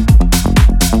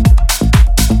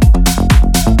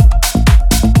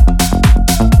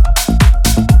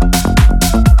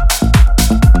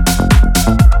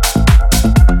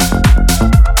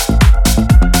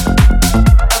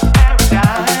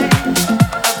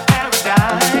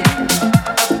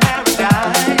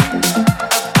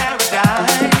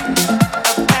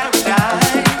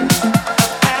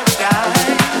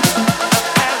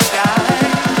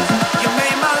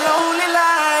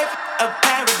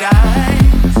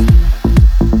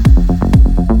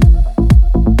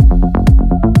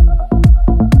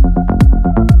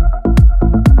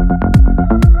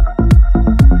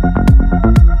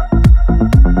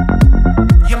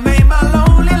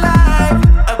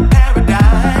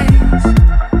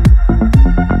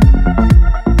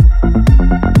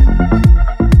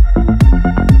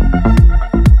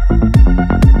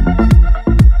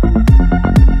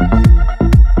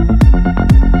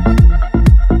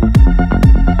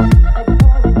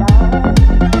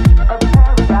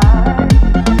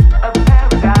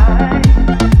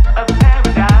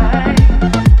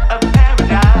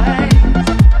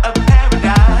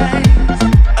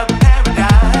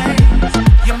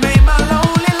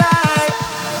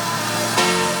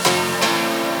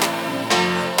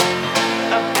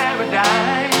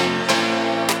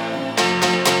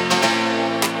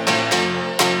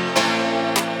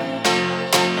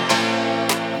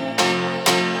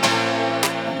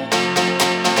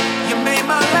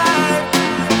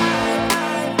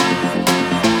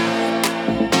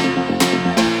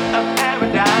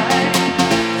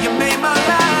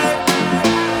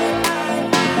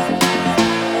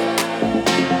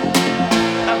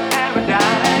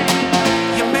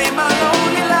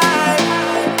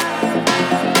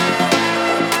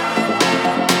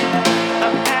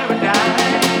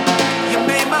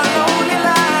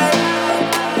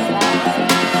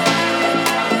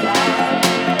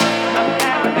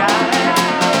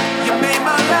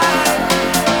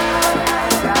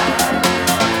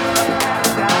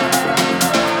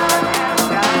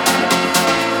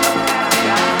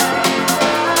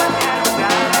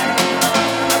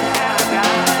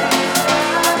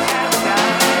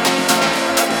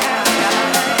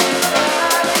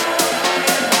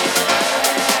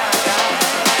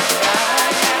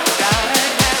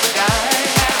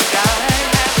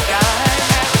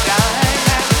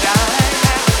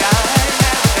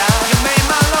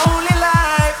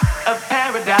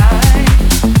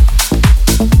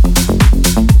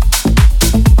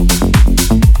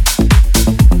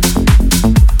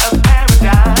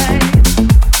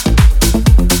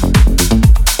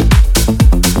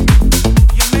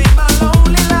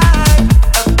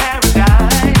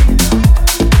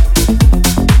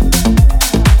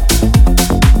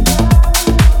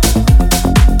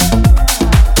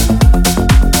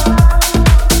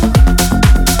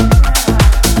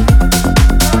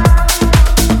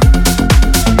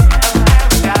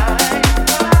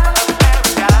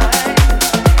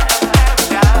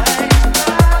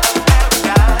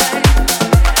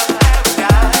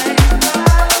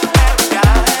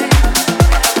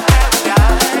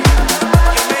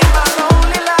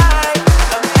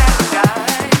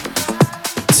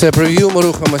 Це прев'ю, ми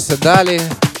рухаємося далі.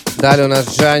 Далі у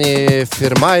нас Джані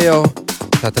Фірмайо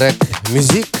та трек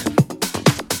 «Music».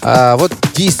 От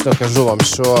дійсно кажу вам,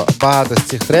 що багато з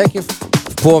цих треків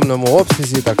в повному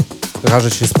обсязі, так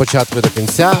кажучи, з початку до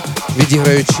кінця,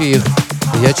 відіграючи їх,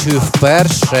 я чую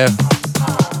вперше.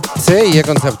 Це і є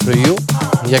концепт прев'ю,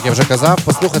 як я вже казав,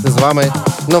 послухати з вами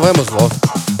нове музло.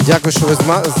 Дякую, що ви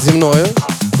зі мною.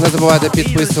 Не забувайте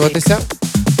підписуватися.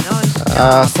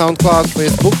 SoundCloud,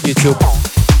 Facebook, YouTube.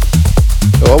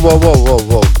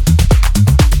 Воу-воу-воу-воу-воу.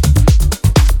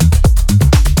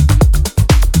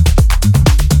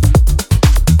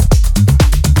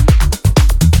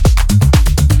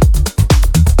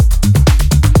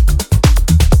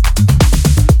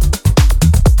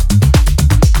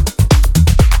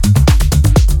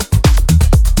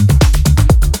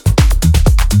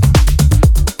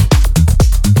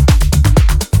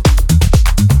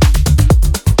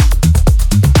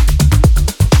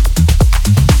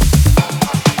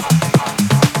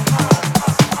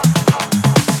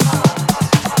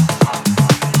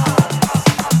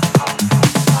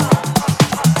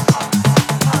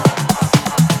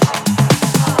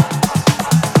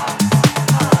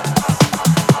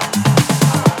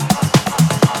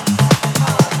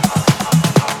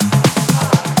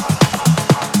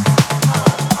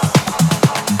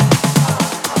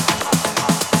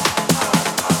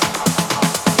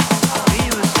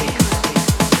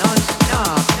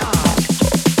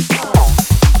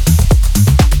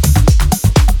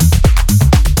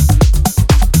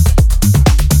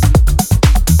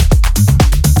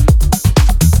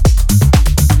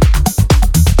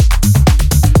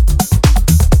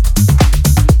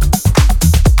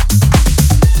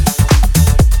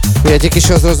 Я тільки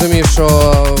що зрозумів, що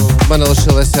в мене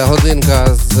лишилася годинка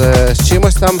з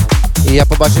чимось там, і я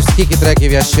побачив, скільки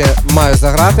треків я ще маю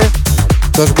заграти,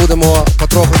 тож будемо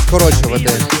потроху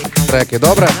скорочувати треки,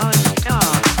 добре?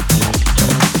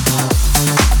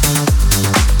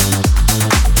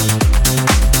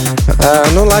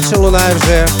 Ну, наче лунає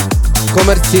вже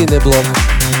комерційний блок.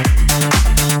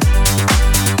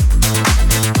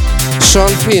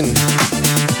 Шон Фін,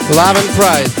 Love and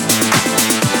Pride.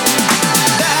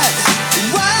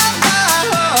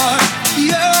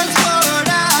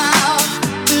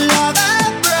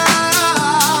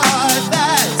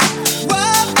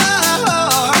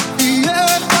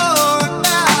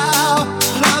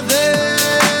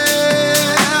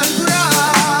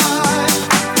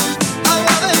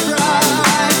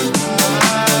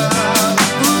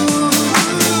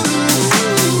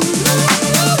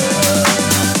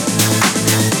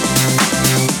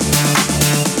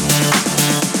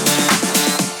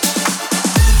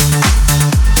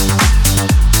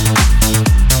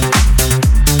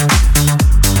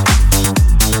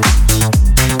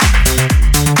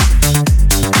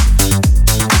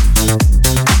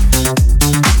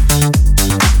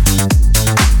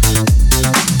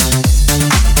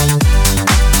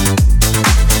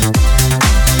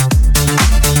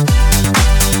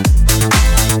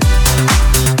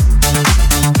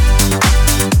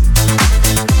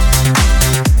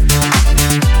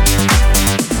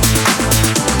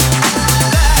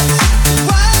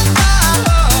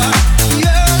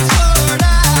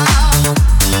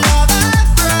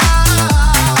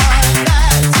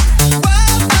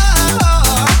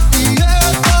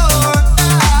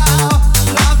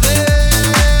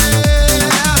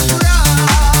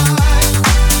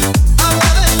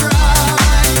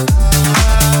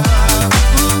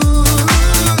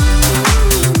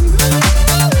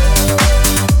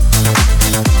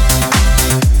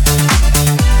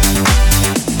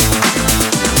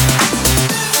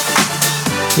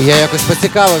 Я якось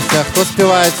поцікавився, хто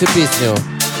співає цю пісню.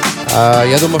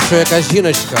 Я думав, що якась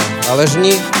жіночка, але ж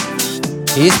ні.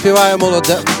 Її співає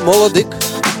молодик.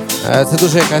 Це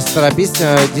дуже якась стара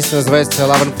пісня, дійсно називається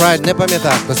Love and Pride. Не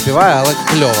пам'ятаю, хто співає, але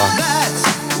кльова.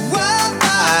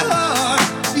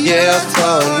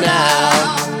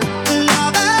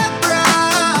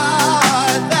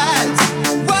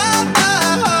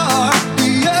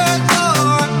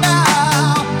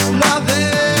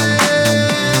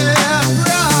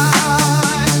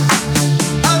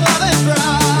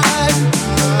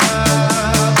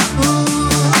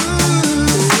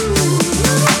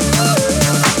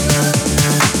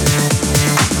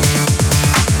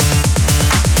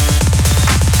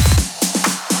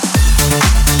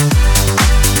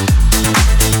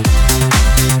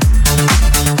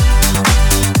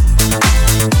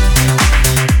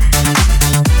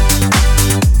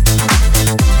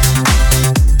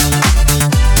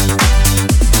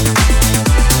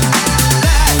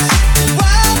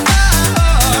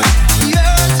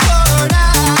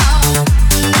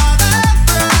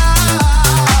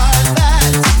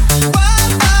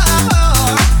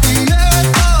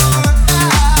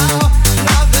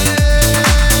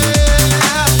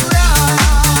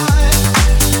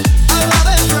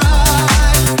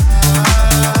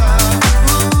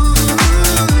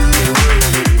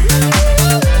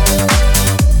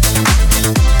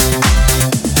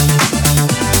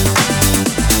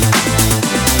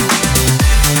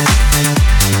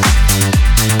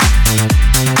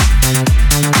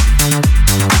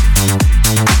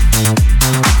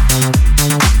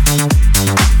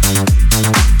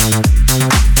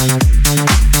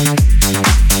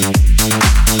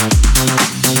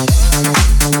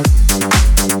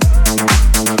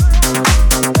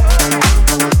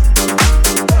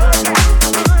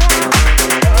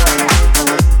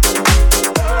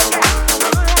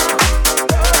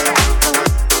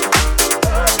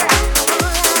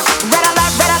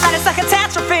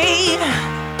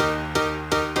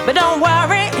 But don't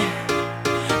worry,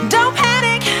 don't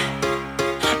panic.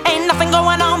 Ain't nothing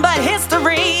going on but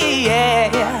history,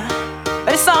 yeah.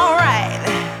 But it's alright,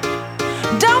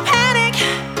 don't panic.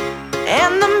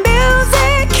 And the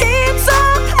music keeps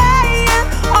on playing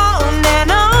on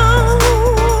and on.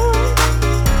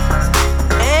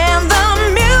 And the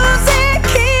music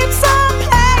keeps on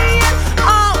playing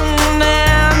on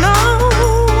and on.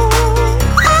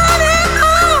 On and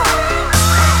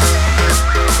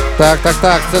on.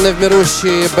 Так, це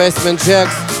невмірущі Basement Jaxx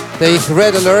та їх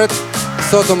Red Alert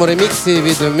в сотому реміксі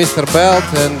від Mr. Belt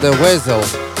and Weasel.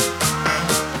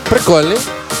 Прикольний.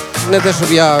 Не те,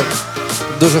 щоб я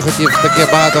дуже хотів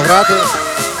таке багато грати,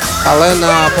 але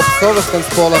на попсових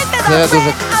танцполах це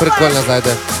дуже прикольно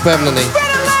зайде. Впевнений.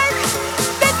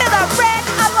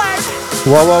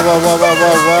 Wow, wow, wow, wow, wow,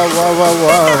 wow, wow, wow,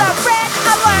 wow.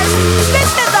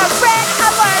 This is a red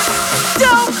alert.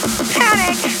 Don't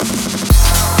panic.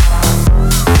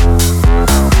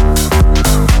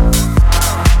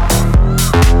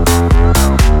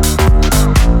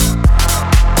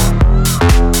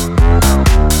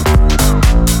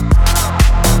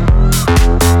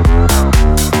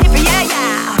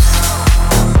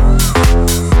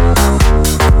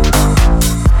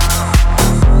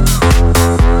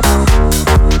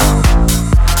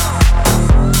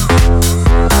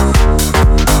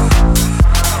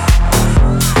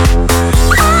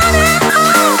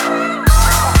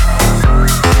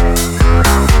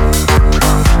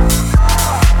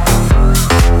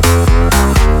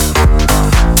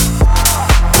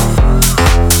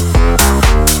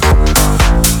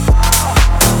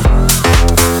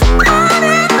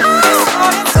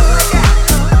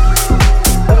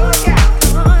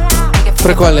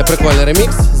 Прикольний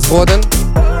ремікс, згоден.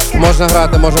 Можна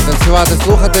грати, можна танцювати,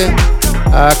 слухати.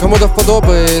 Кому до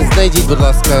вподоби, знайдіть, будь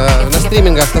ласка, на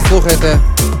стрімінгах та слухайте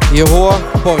його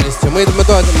повністю.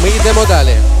 Ми йдемо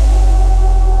далі.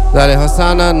 Далі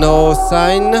Госана, No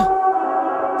Sign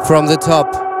from the Top.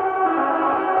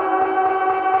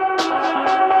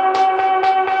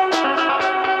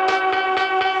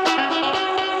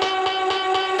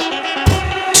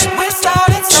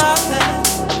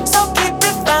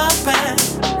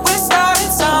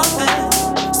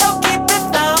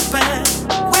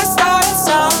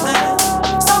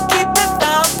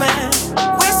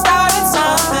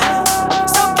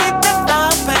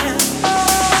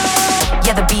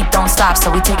 So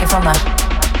we take it from the.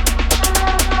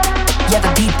 Yeah,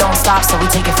 the beat don't stop, so we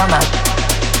take it from the.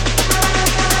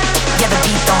 Yeah, the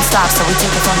beat don't stop, so we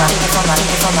take it from the.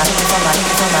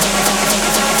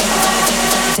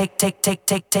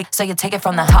 Take. So you take it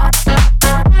from the hop.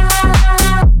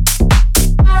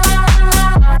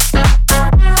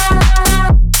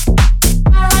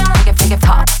 Take it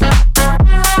top.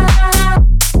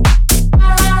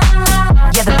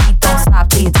 Yeah, the beat don't stop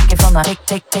till you take it from the.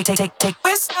 Take.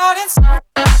 We're starting.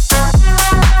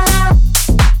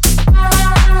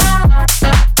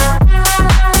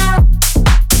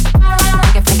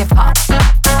 Take it pop.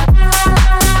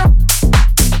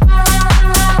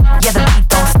 Yeah, the beat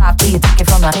don't stop till you take it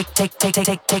from the.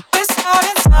 Take. We're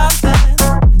starting something,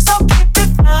 so keep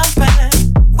it pumping.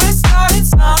 We're starting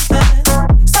something,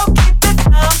 so keep it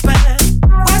pumping.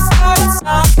 We're starting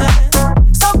something,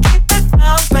 so keep it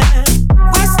pumping.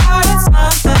 We're starting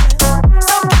something, so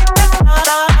keep it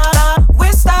pumping.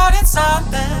 We're starting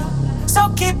something, so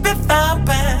keep it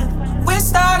thumping. We're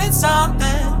starting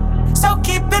something, so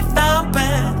keep it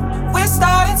thumping. We're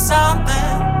starting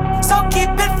something, so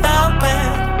keep it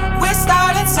thumping. We're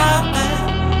starting something,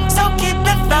 so keep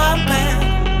it thumping.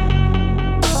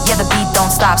 Yeah, the beat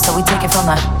don't stop, so we take it from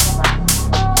the.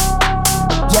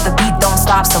 Yeah, the beat don't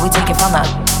stop, so we take it from the.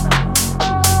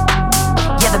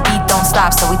 Yeah, the beat don't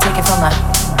stop, so we take it from the.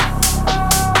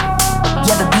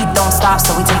 Yeah, the beat don't stop,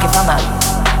 so we take it from the.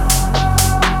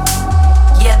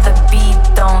 Yeah, the beat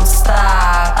don't stop.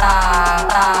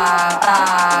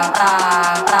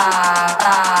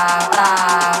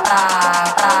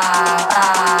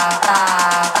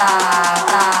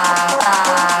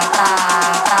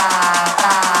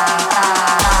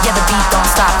 Yeah, the beat don't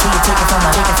stop till you take it from the.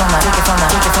 Take it from the. Take it from the.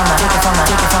 Take it from the. Take it from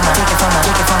the. Take it from the. Take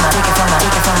it from the. Take it from the. Take it from the.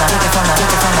 Take it from the. Take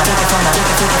it from the. Take it from the. Take it from the.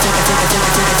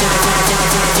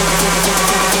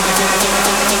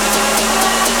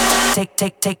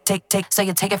 Take. So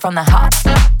you take it from the hop.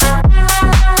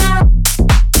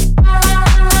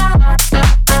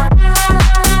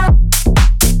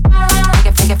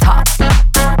 Take it top.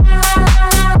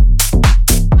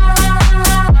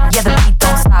 Yeah, the beat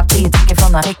don't stop till you take it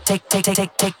from the.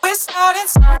 Take. We're starting.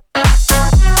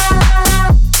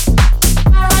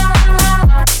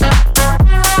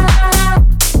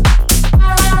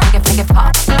 Take it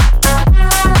pop.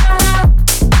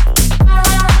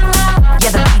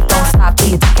 Yeah, the beat don't stop till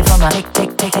you take it from the.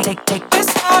 Take. We're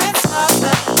starting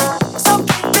something, so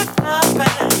keep it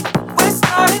pumping. We're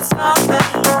starting something,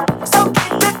 so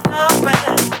keep it pumping.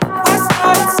 We're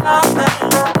starting something,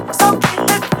 so keep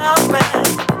it pumping.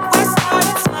 We're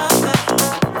starting something,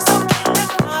 so keep it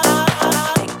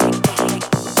pumping.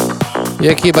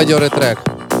 Який бадьорий трек.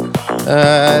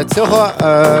 Цього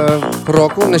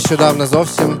року, нещодавно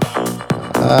зовсім,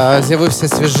 з'явився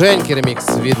свіженький ремікс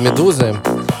від Медузи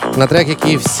на трек,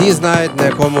 який всі знають, на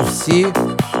якому всі,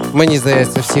 мені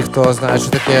здається, всі, хто знає, що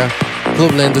таке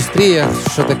клубна індустрія,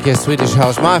 що таке Swedish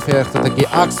House Mafia, хто такий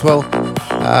Axwell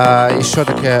і що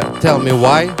таке Tell Me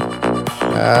Why.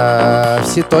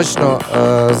 Всі точно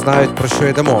знають, про що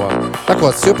йде мова. Так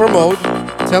от, Super Mode,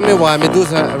 Tell Me Why,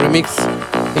 Medusa Remix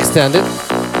Extended.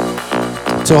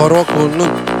 Цього року,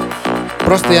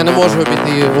 просто я не можу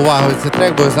обійти увагою цей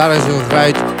трек, бо зараз його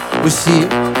грають усі,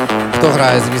 хто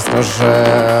грає, звісно ж,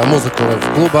 музику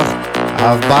в клубах,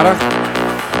 а в барах.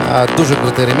 Дуже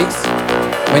крутий ремікс.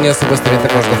 Мені особисто він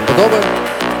також до вподоби.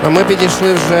 А ми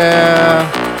підійшли вже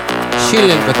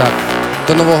щільненько так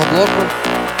до нового блоку,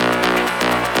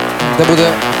 де буде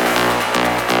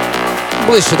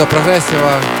ближче до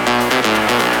прогресіва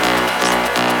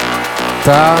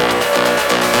та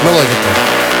мелодіки.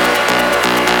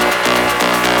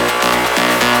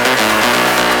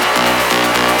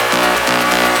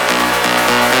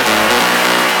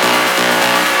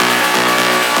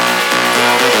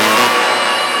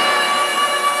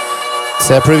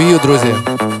 Це прев'ю, друзі.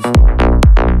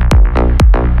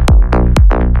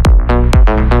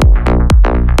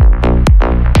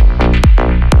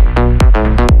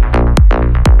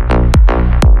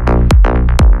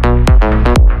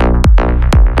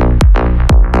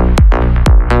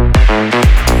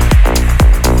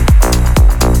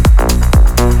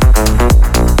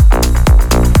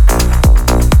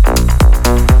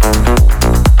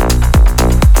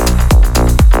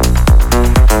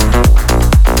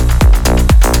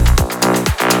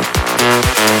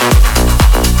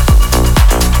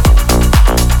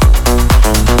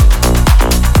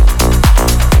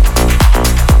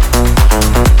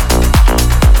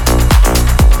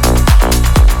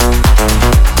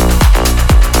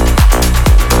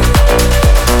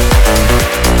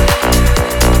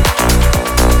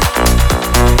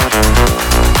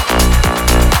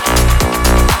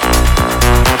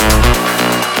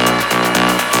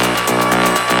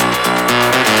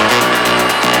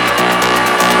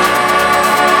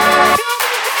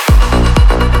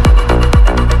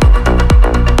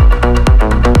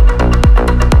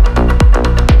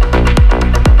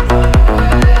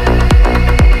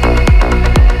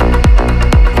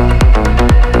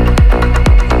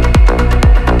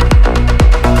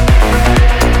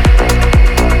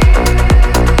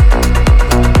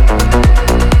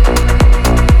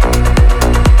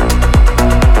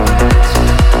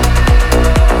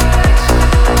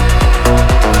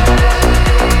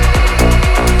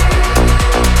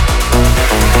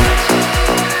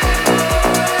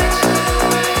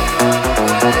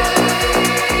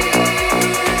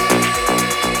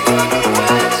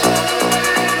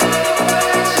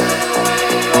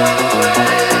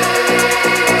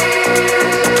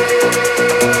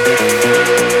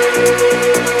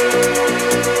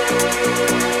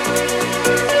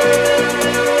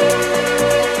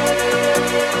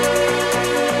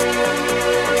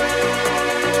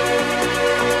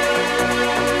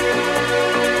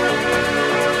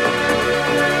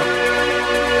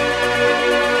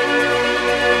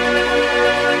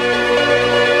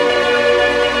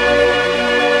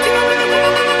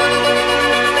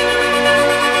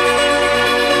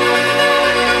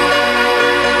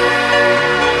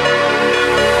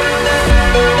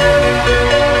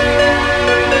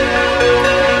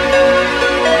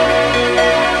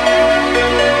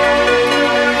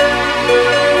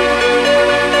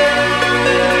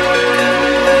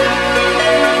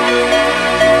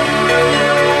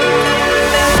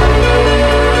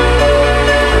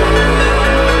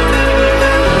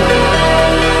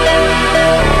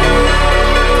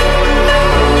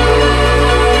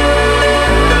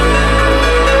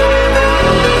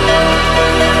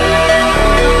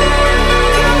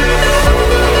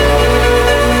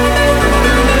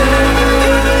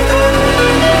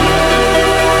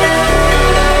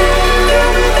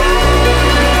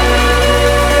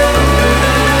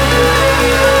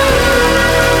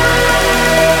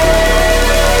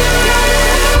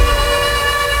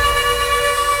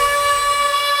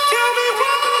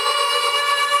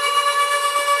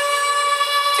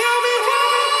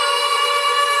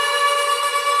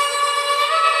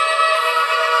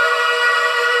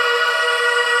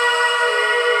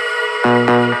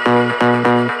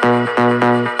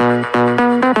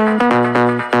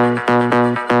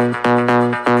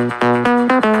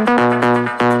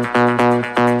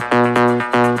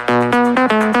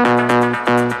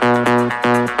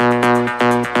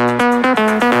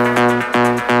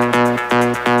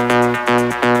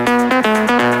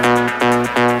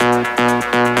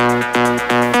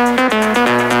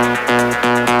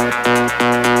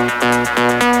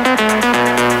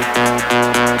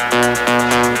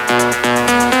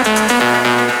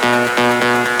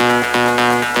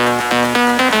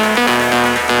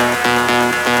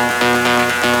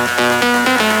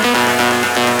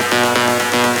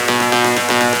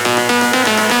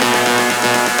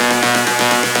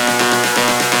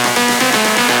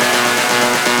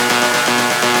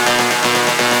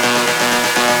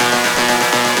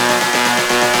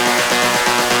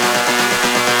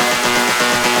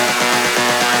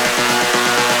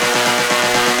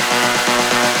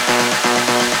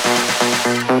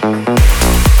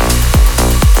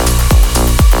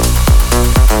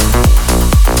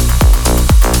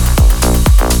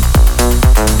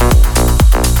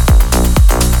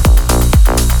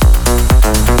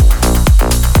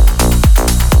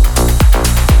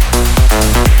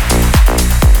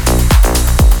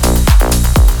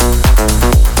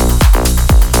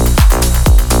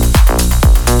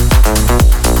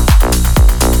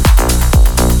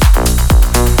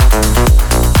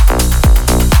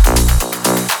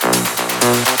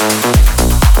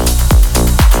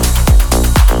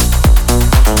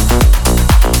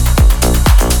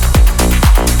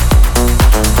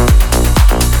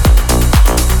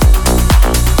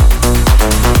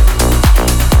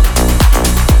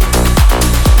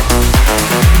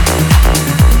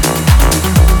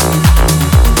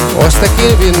 Ось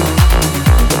такий він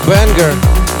бенгер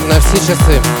на всі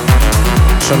часи,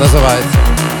 що називається.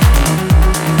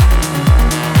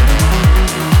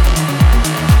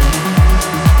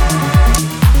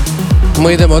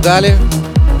 Ми йдемо далі.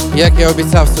 Як я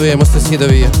обіцяв своєму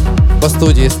сусідові по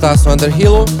студії Стасу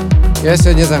Андергілу, я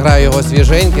сьогодні заграю його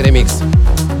свіженький ремікс.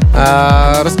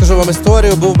 Розкажу вам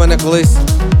історію. Був в мене колись,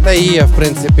 та і є, в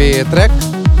принципі, трек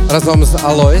разом з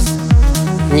Alois,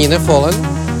 Ніни Fallen.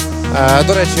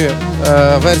 До речі,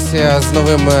 версія з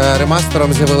новим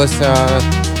ремастером з'явилася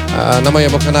на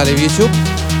моєму каналі в YouTube.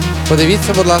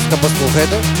 Подивіться, будь ласка,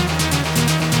 послухайте.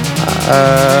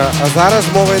 А зараз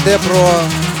мова йде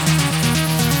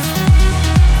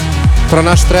про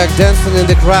наш трек Dancing in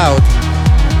the Crowd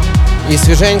і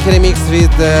свіженький ремікс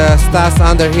від Стас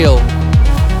Underhill.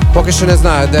 Поки що не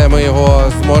знаю, де ми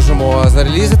його зможемо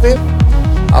зарелізити,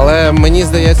 але мені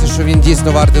здається, що він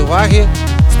дійсно вартий уваги.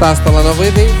 Стас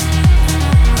талановитий.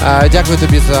 Дякую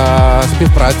тобі за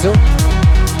співпрацю.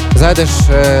 Зайдеш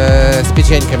з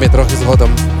печеньками трохи згодом.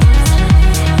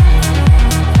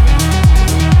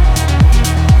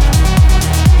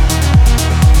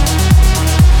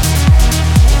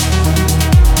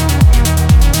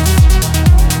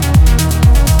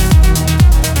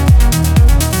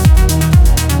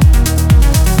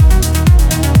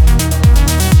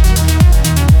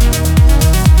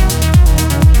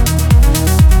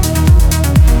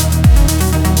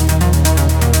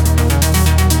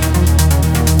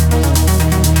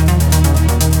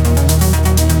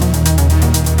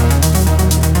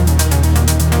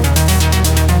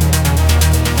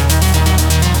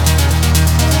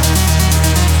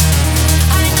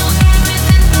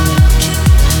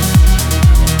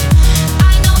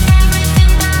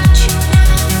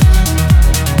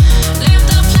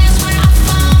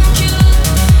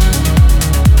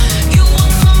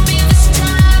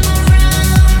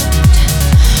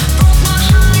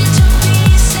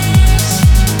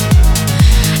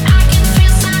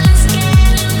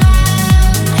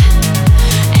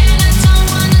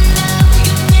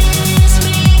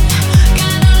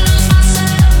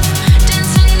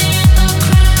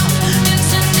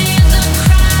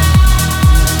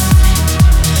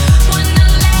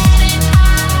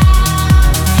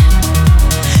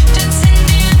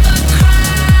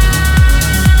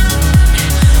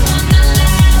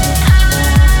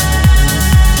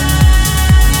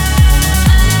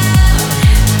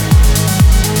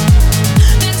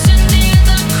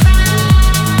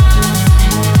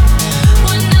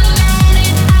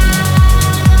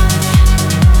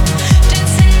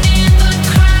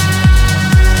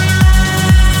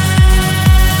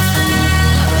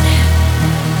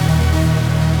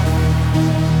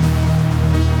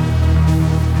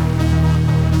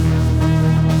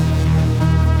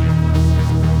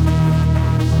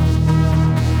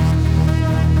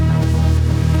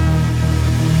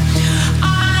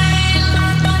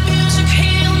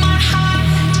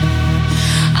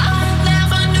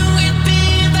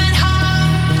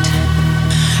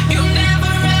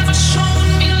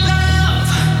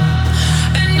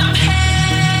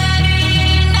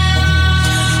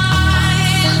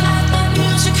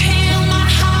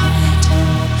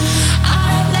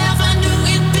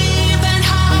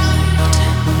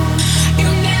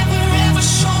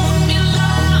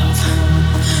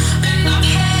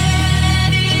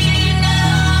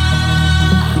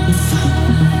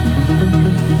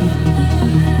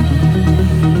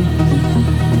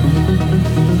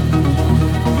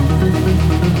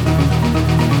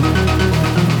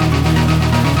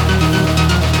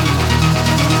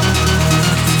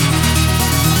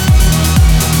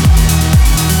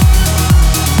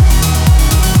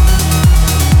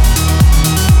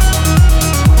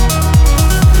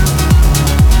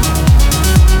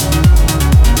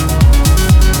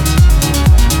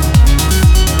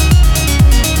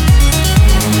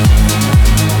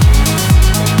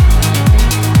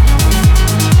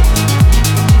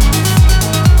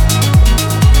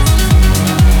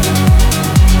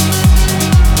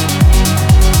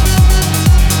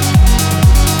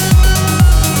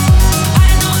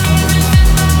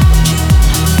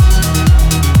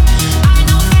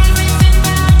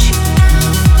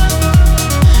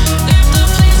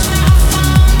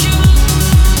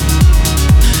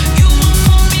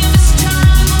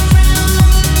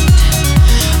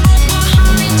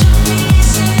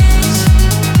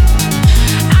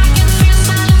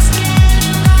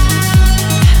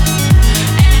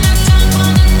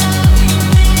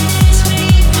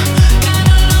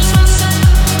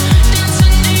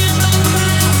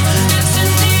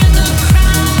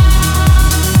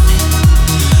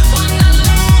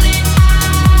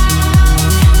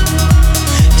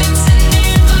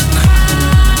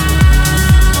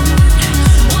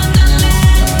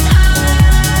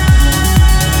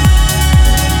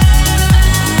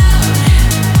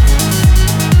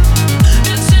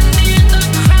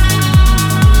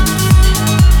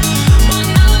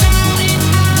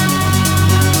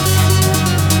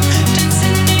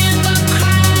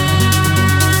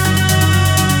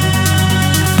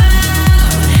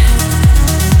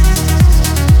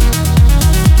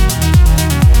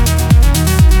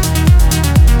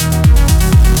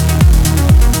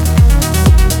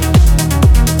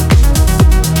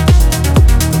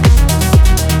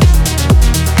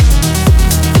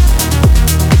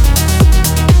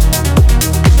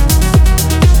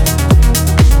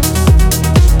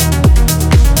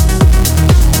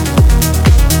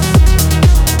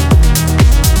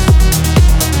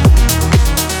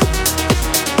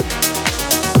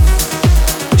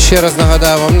 Ще раз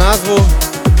нагадаю вам назву,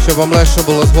 щоб вам легше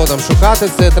було згодом шукати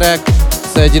цей трек.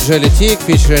 Це DJ Lutic,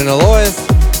 featuring Alois,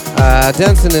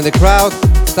 Dancing in the Crowd,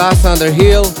 Stas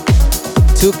Underhill,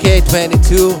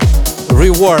 2K22,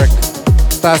 Rework.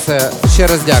 Стасе, ще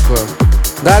раз дякую.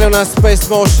 Далі у нас Space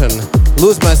Motion,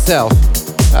 Lose Myself.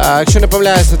 Якщо не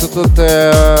помиляюся, то тут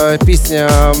пісня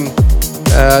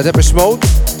Depeche Mode.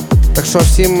 Так що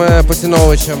всім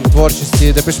поціновувачам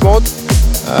творчості Depeche Mode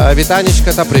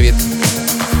вітанечка та привіт.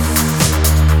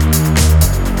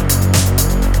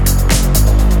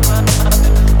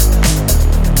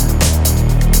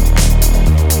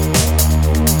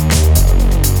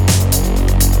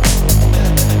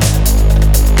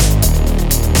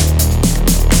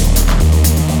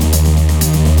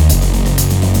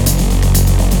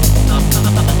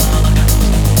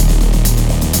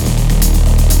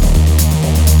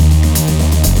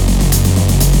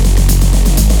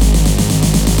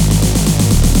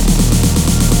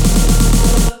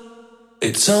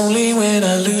 It's only when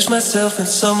I lose myself in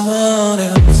someone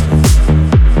else.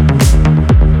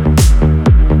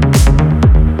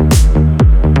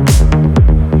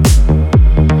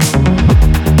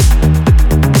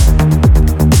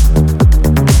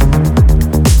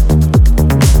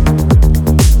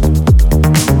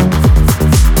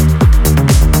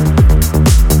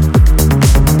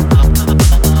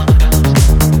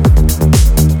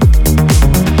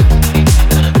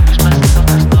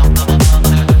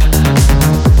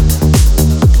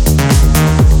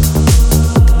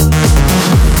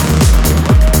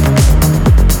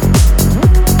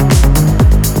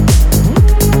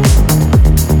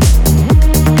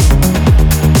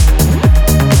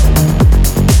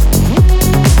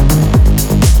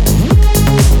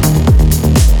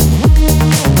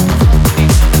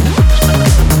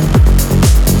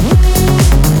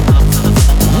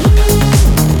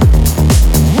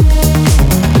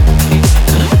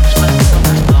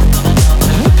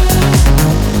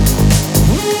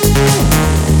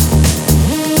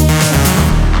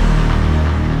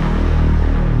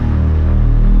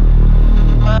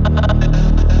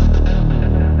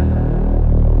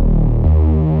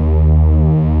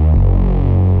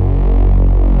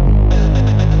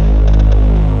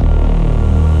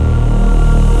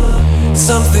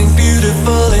 Something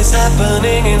beautiful is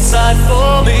happening inside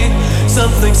for me.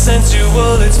 Something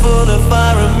sensual, it's full of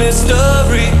fire and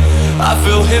mystery. I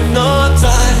feel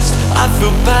hypnotized, I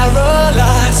feel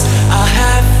paralyzed. I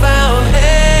have found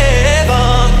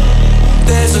heaven.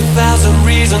 There's 1,000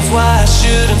 reasons why I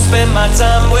shouldn't spend my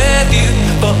time with you.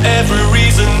 For every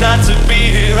reason not to be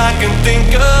here I can think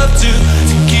of to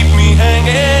keep me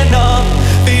hanging on.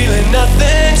 Feeling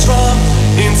nothing's wrong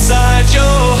inside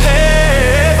your heaven.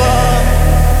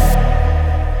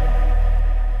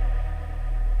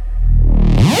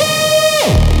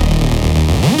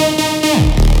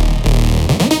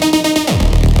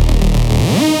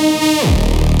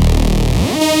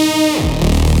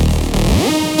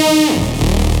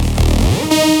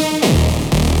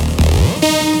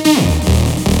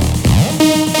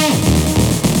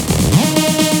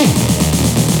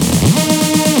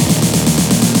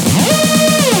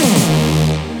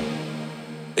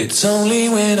 It's only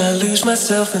when I lose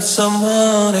myself in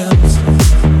someone else.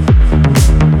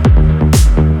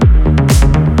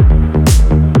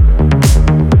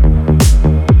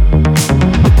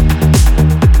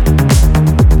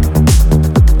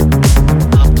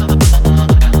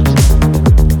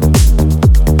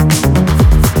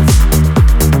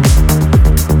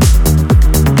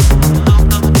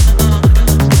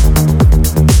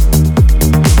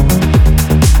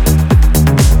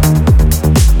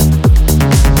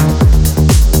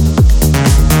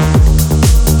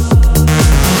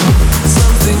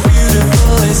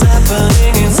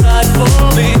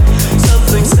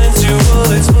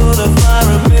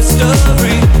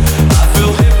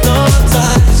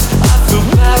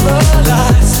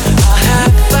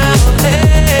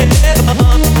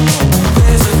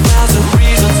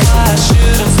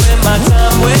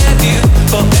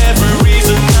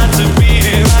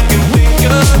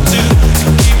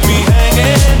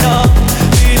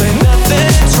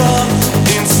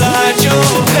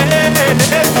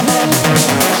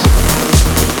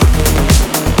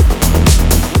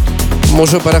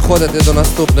 Можу переходити до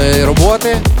наступної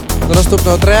роботи, до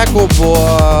наступного треку, бо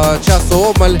часу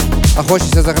обмаль, а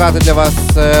хочеться заграти для вас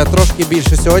трошки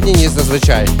більше сьогодні, ніж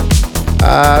зазвичай.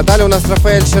 Далі у нас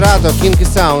Рафаель Черато, Kinky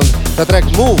Sound та трек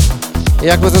Move.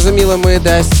 Як ви зрозуміли, ми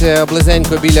десь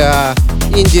близенько біля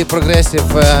інді прогресів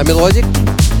мелодік.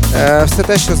 Все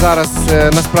те, що зараз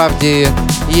насправді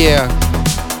є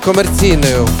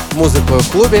комерційною музикою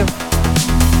в клубі.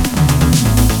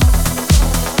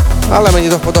 Але мені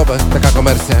до вподоби така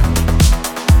комерція.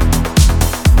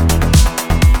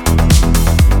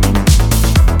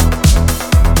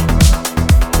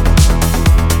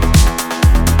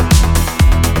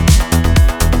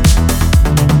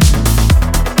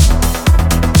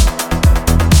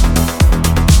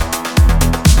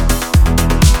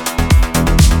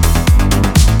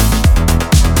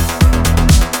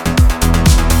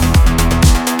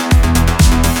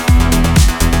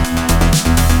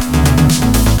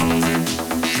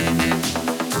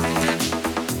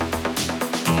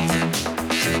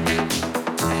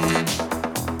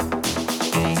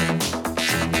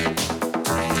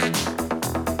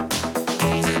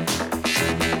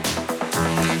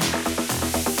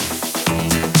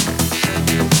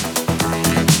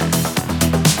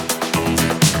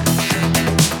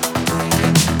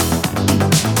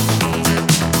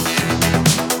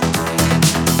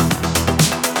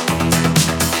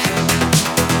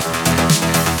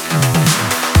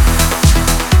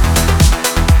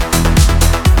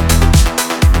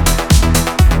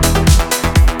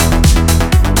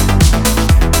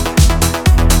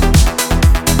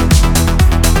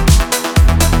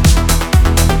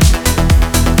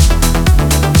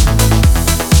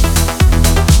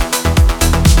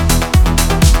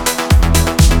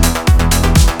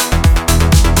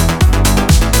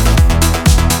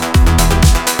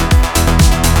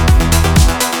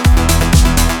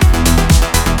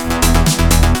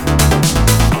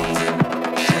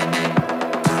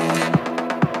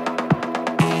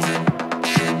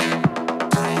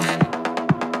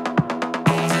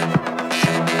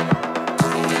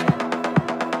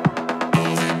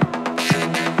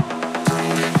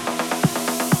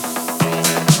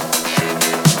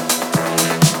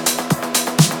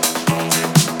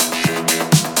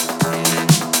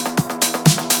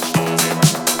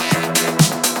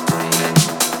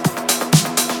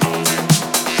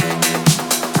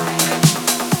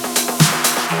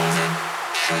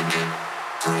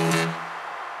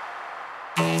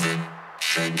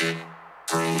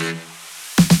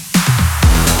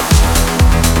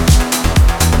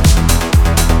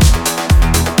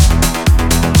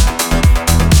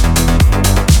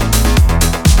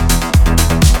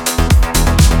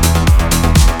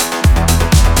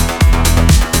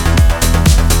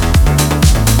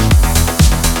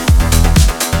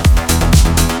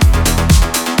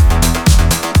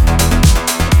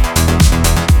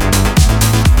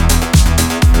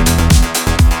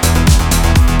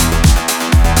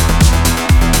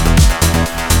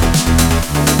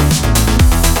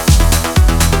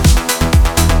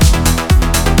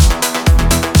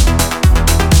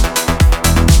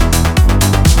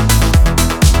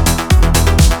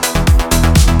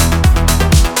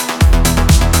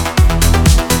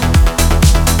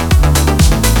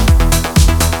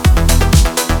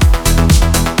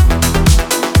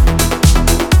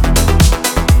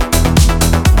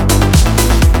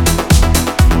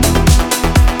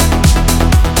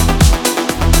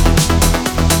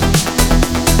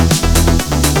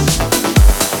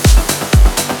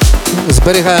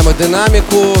 Зберігаємо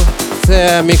динаміку.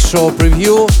 Це мікс-шоу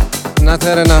прев'ю на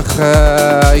теренах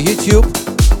YouTube,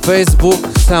 Facebook,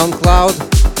 SoundCloud.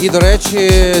 І, до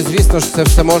речі, звісно ж, це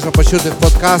все можна почути в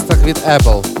подкастах від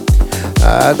Apple.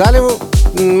 Далі,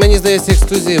 мені здається,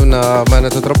 ексклюзивна в мене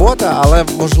тут робота, але,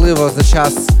 можливо, за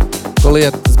час, коли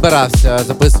я збирався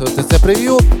записувати це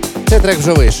прев'ю, цей трек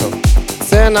вже вийшов.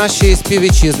 Це наші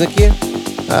співвітчизники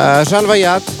Жан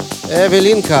Ваят,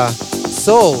 Евелінка,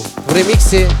 Soul в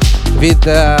реміксі від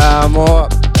мого,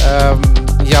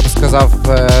 я б сказав,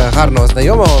 гарного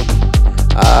знайомого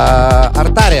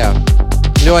Артарія.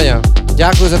 Льоня,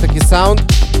 дякую за такий саунд.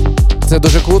 Це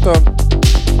дуже круто.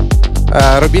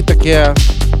 Робіть таке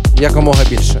якомога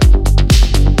більше.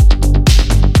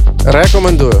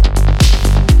 Рекомендую.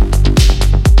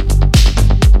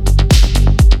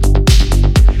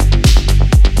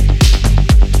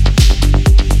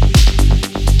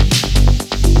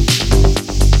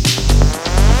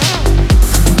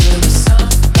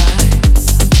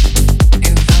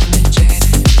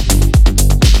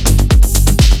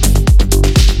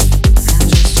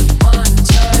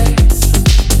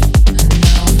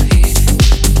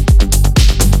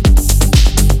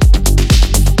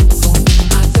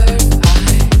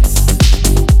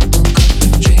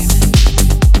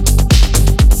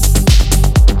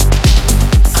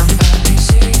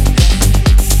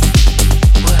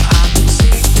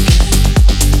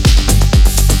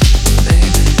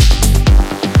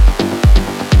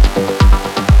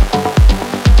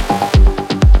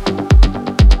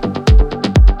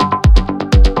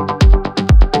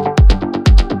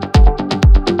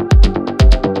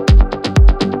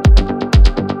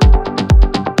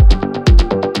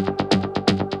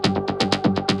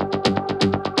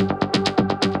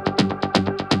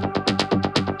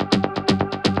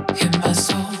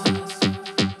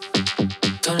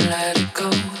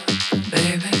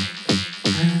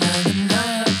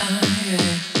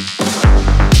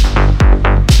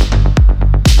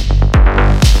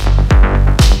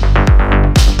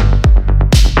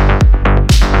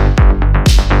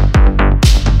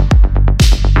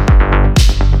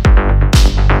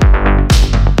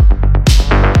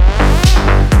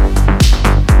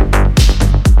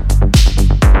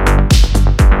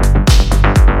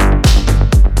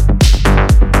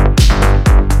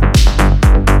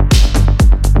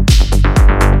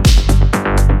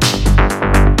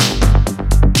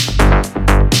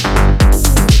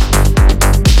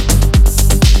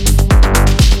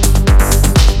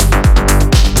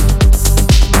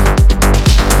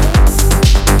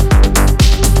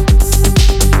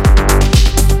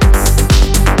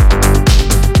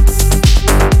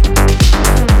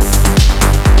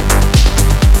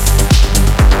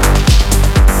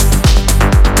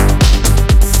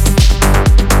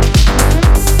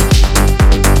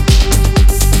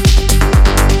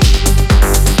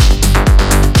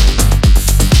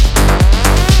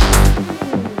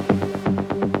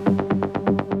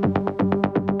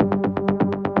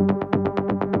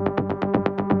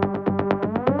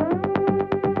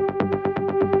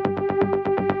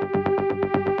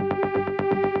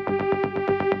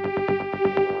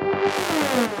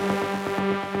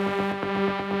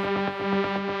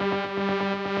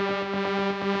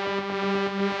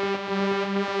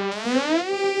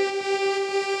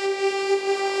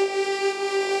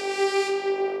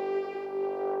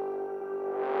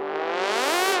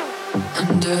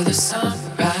 Under the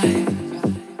sunrise,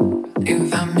 you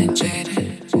found me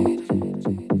jaded.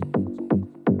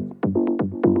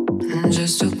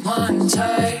 Just took one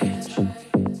touch,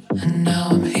 and now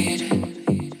I'm heated.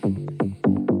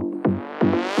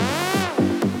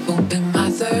 Open my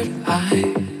third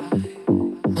eye,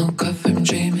 woke up from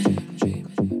dreaming.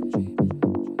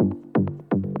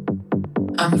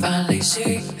 I'm finally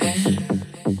seeing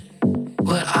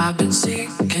what I've been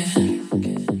seeking,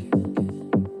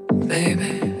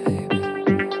 baby.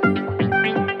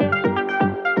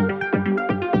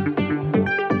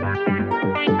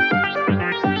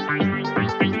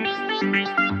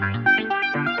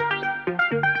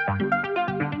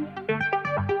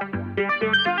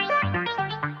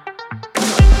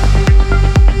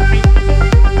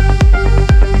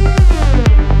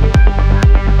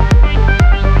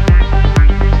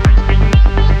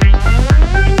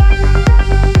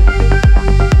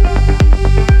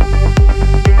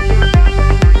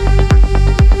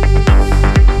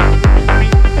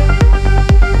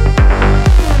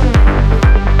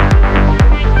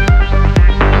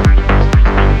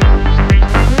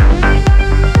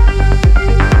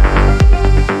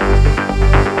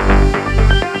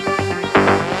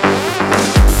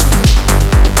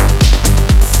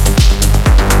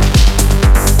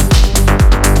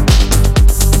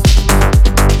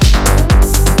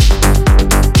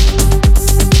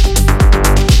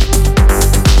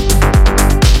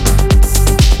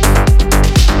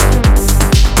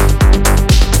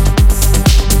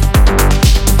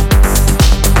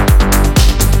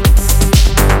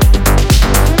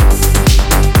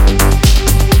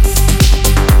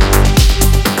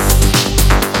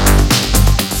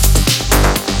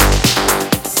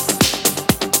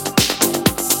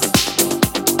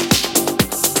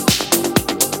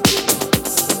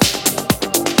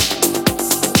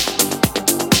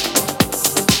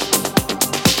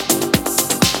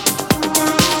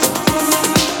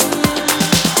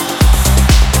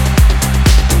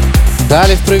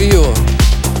 Далі в прев'ю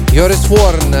Йоріс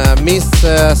Ворн, Міс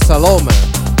Саломе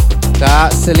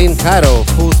та Селін Кайро,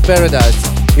 Fool's Paradise.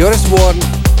 Йоріс Ворн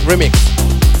ремікс.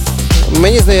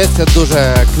 Мені здається,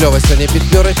 дуже кльова сьогодні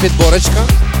підборочка.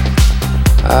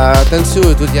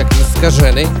 Танцюю тут як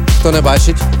скажений, хто не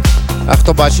бачить. А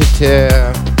хто бачить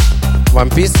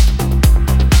One Piece,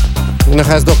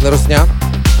 нехай здохне русня.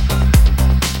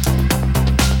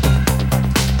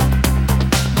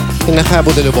 І нехай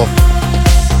буде любов.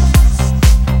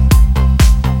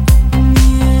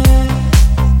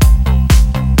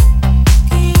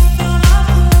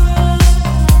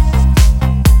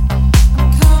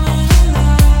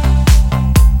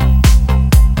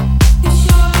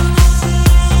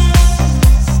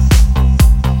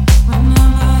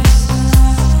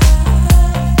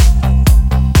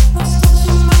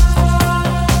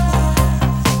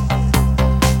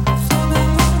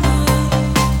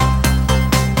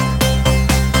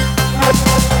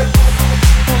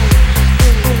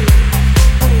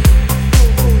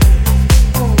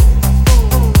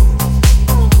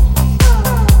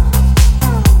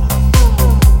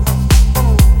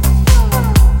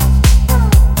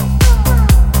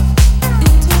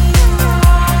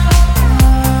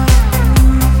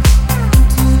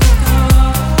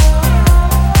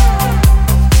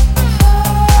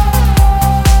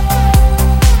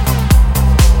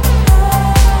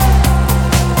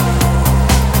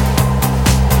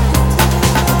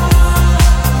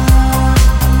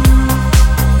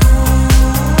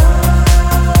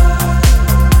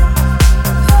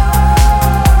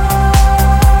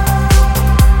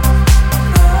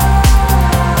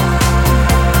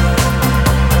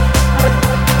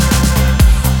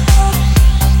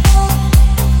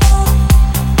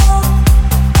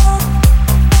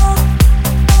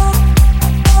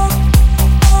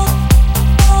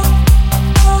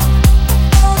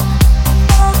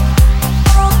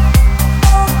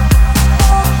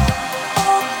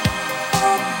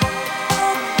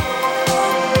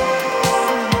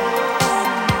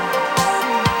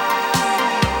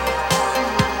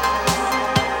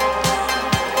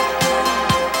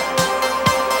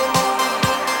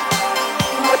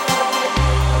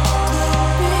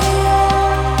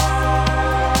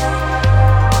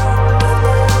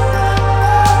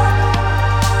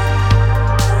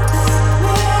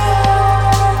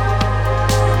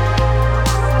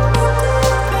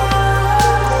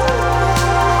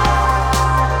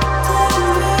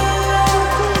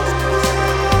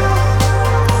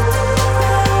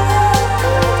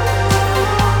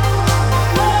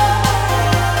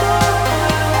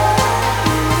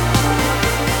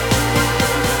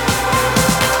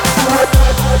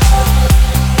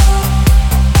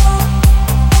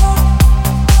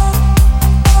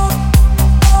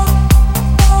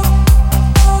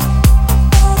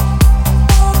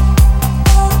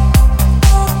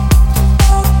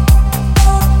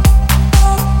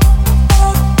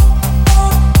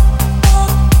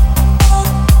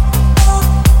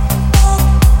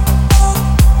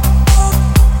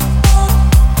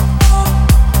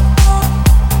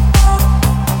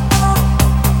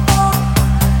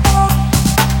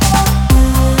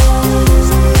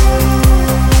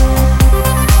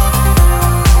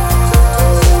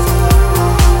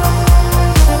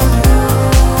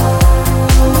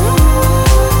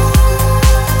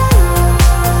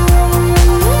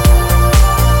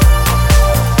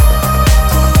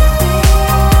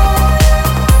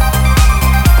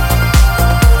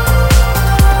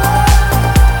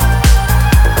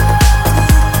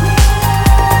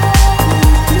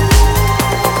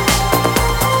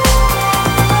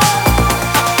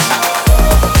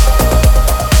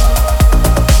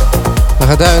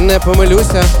 Гадаю, не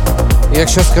помилюся,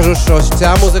 якщо скажу, що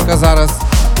ця музика зараз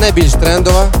найбільш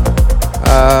трендова.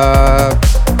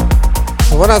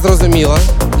 Вона зрозуміла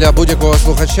для будь-якого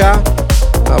слухача.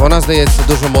 Вона здається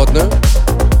дуже модною.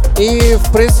 І,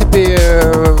 в принципі,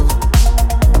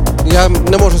 я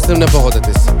не можу з цим не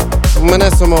погодитись.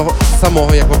 Мене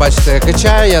самого, як ви бачите,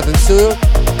 качає, я танцюю.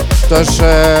 Тож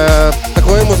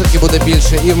такої музики буде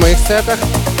більше і в моїх сетах,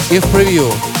 і в прев'ю.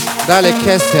 Далі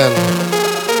Кестян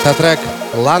та трек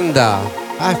 «Ланда».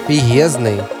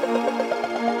 Офігезний.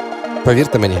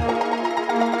 Повірте мені.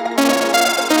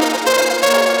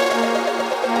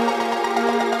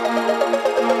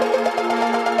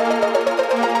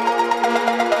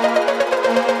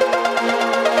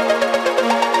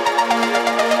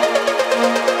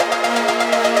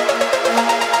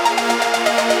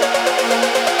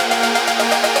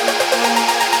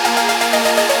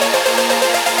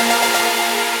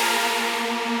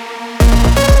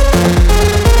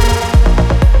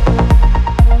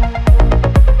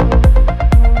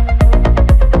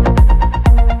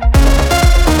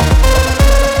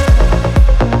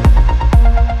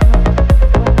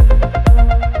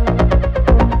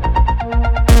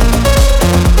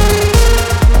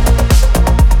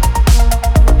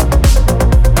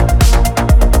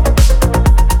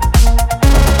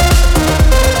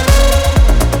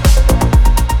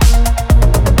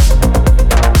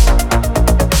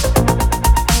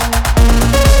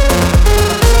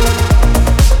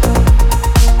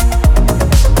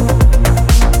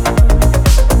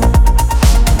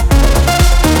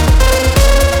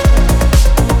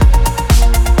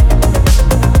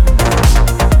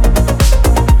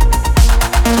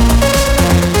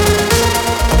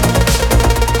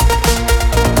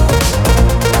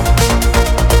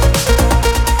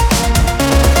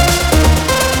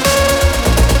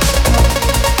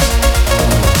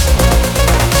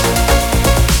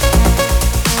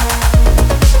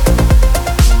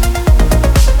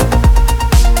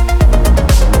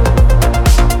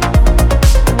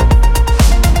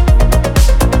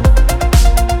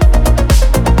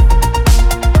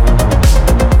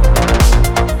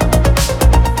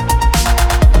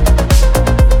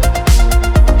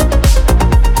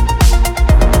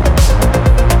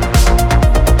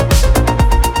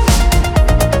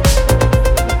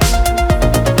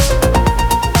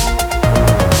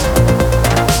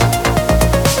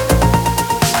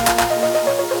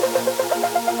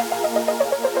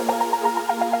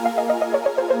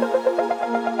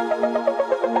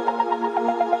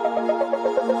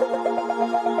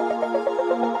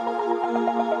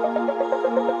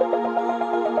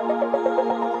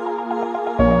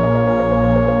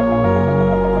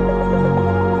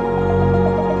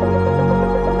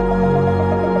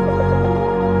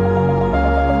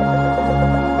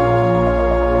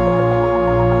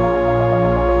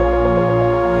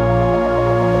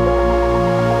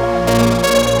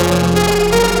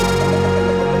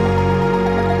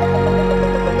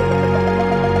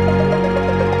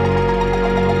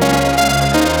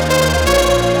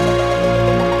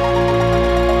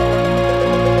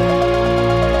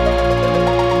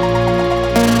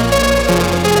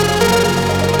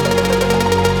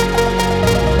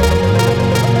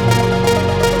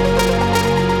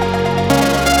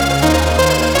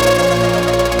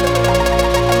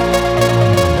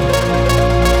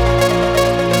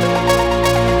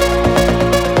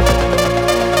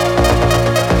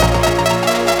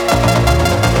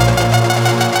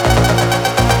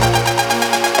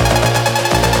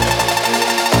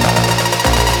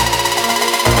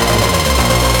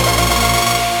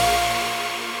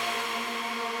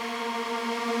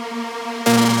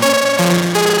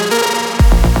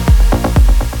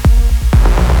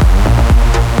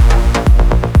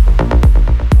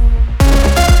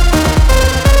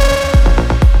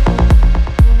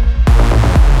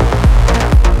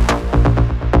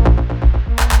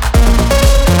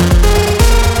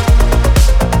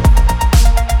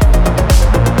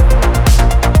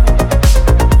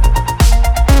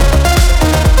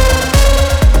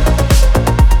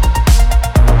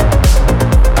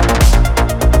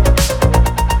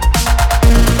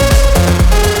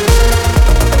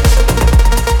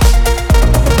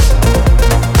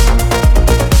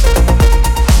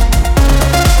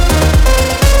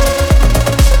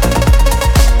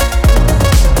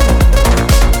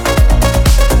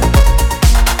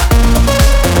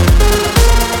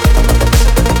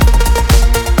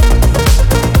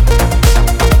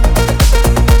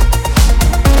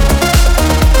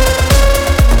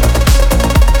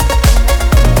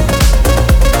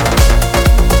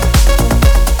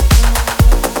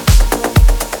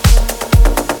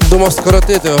 Думав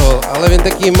скоротити його, але він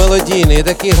такий мелодійний і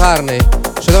такий гарний.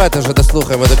 що давайте вже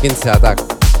дослухаємо до кінця, так,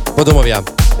 подумав я.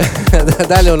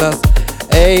 Далі у нас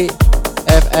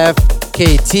AFFKT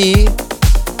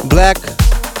Black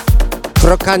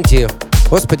Crocanti.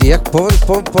 Господі, як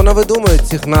понавидумують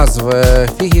цих назв,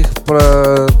 фіг їх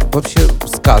взагалі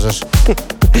скажеш.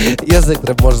 Язик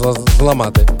треба можна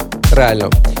зламати. Реально.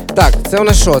 Так, це у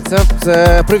нас що?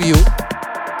 Це прев'ю.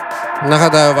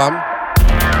 Нагадаю вам.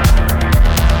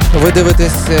 Ви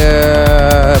дивитесь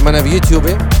мене в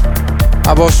Ютубі,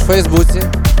 або ж в Фейсбуці,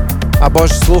 або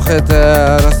ж слухаєте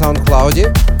на SoundCloud.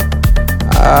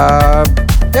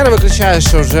 Я не виключаю,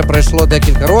 що вже пройшло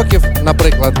декілька років,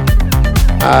 наприклад.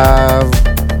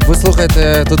 Ви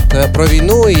слухаєте тут про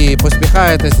війну і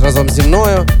посміхаєтесь разом зі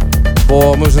мною,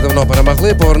 бо ми вже давно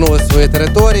перемогли, повернули свої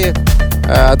території.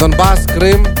 Донбас,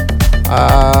 Крим,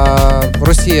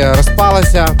 Росія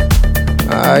розпалася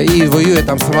і воює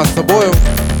там сама з собою,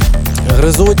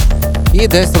 гризуть. І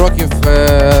десь років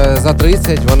за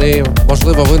 30 вони,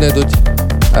 можливо, винайдуть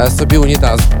собі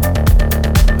унітаз.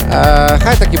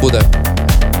 Хай так і буде.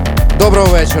 Доброго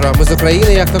вечора. Ми з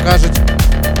України, як то кажуть.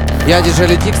 Я DJ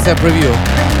Lutik, це прев'ю.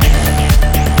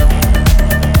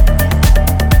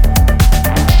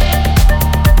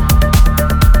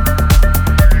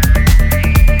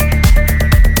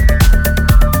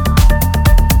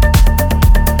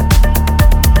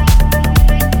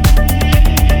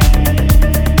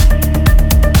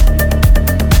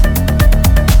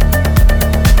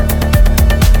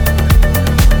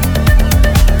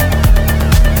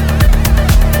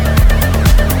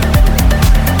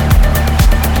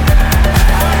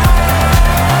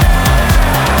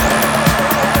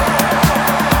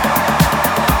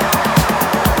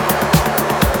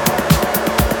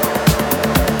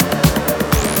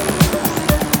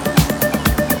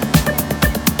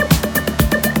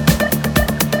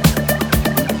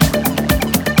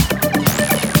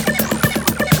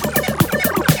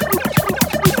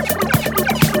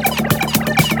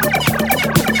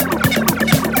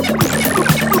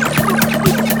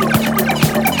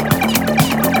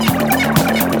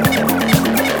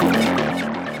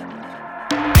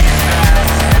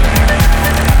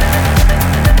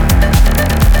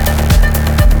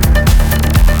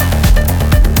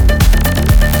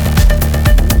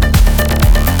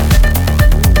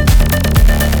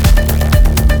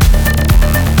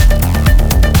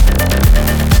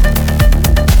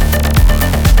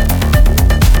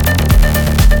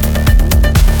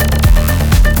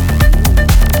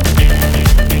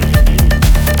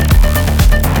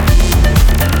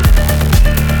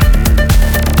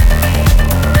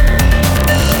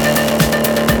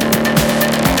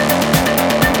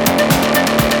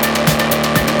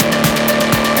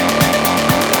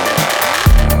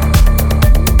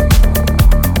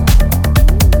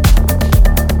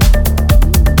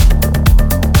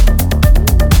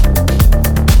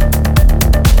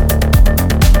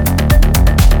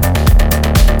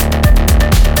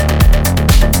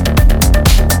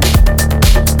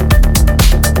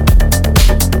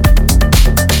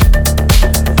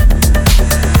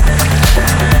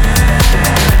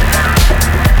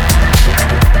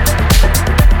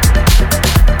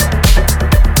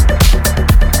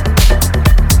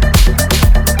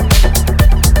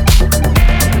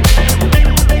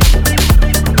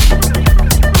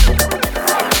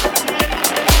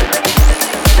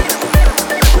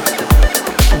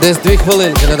 Десь 2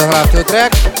 хвилинки не дограв той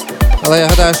трек, але я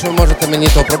гадаю, що ви можете мені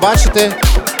то пробачити.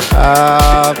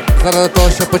 Заради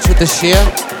того, щоб почути ще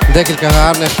декілька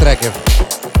гарних треків.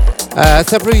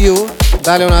 Це прев'ю.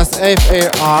 Далі у нас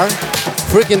FAR,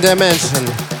 Freaking Dimension.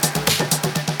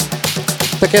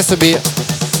 Таке собі.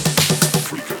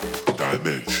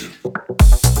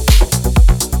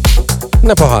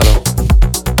 Непогано.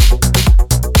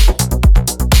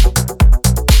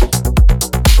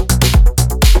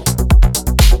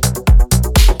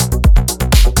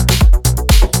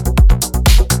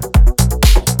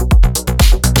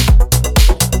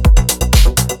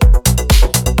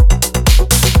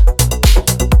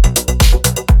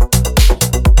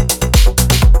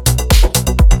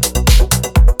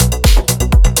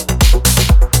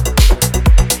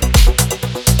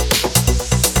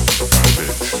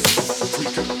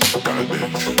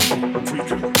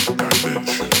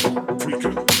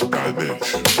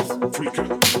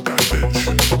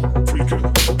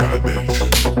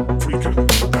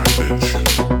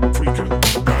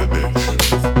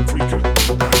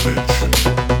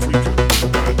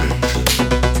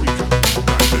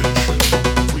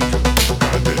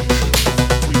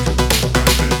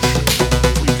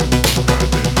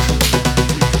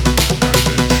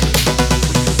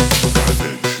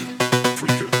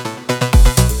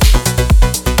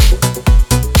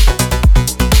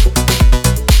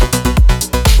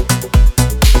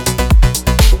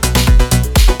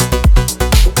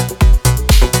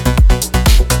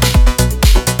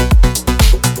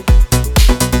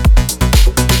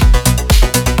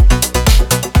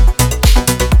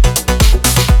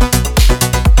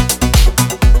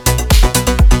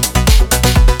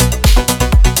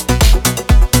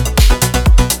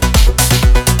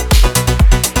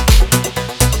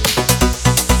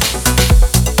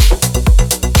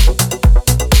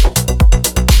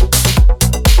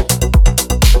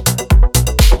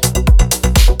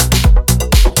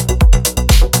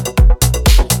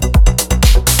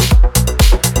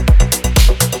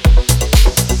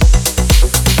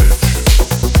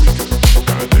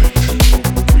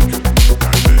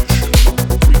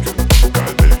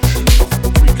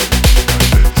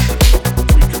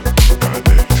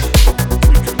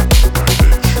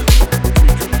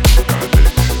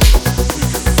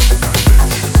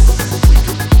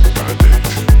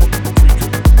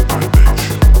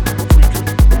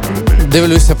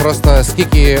 дивлюся просто,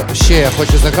 скільки ще я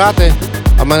хочу заграти,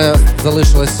 а в мене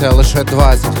залишилося лише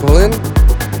 20 хвилин,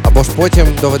 або ж потім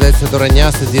доведеться до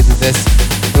рання сидіти десь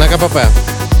на КПП.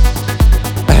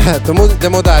 Тому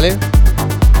йдемо далі.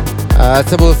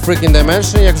 Це були Freaking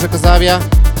Dimension, як вже казав я.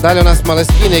 Далі у нас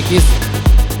Måneskin, якийсь,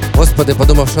 господи,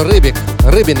 подумав, що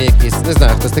Рибін якийсь, не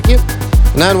знаю, хтось такий.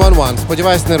 911,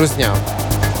 сподіваюсь, не русня.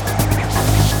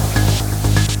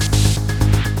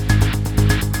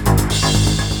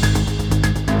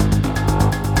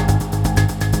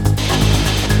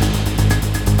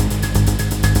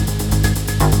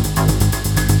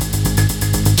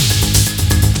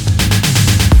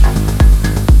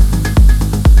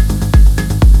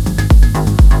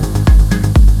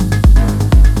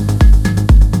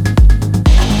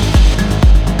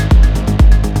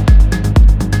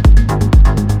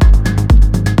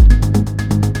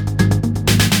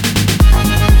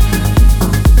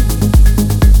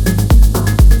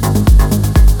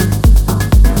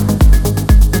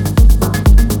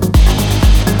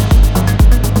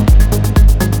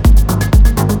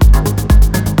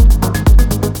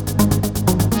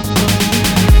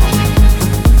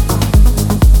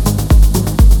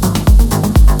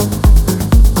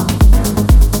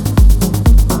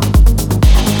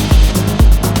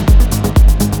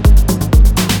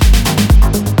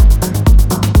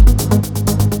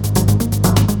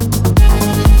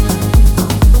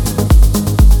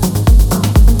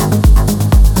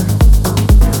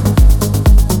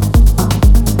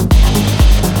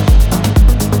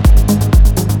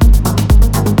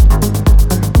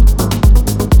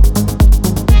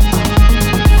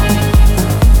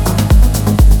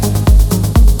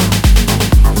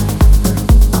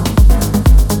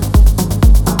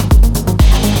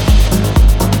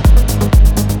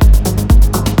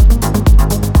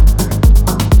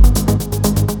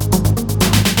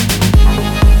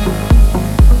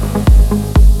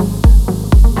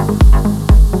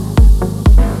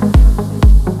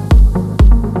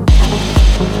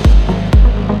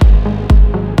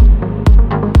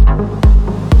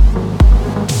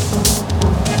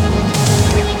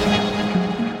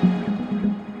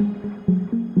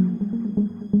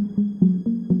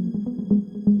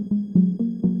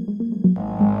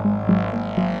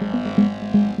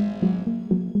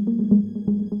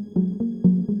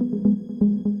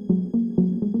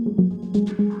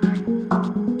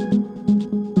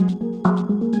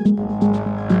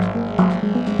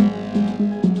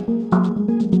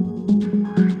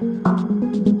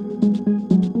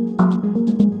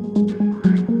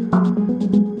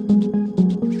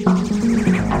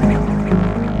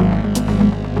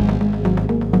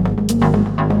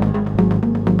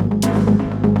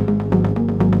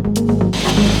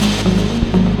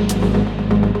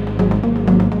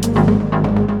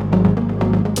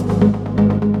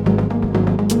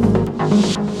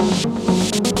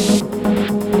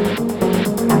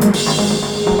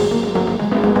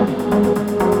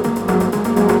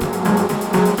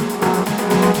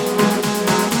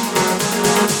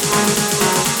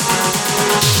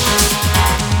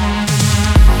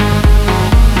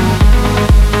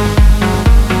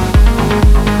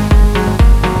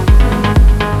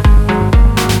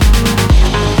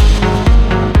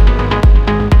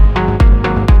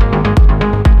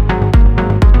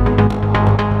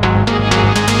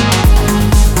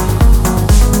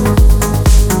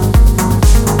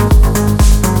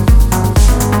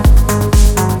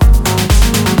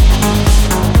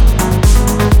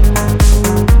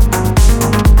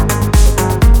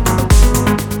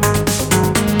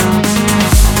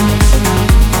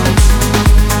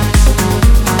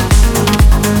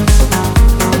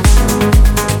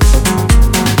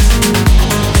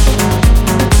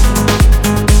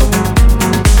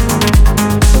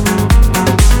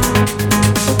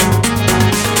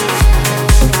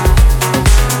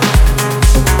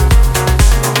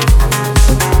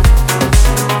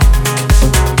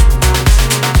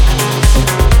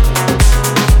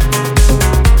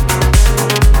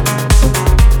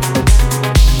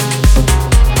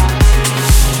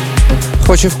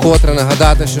 Хочу вкотре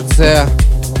нагадати, що це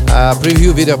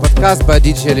прев'ю відеоподкаст by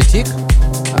DJ Lutik.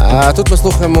 Тут ми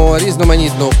слухаємо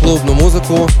різноманітну клубну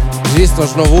музику, звісно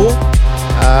ж нову.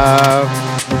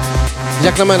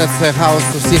 Як на мене, це хаос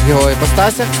у всіх його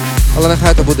іпостасях, але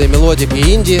нехай то буде і мелодік,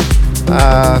 і інді.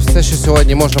 Все, що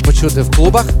сьогодні можна почути в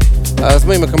клубах, з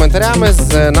моїми коментарями,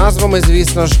 з назвами,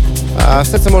 звісно ж.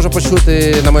 Все це можна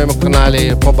почути на моєму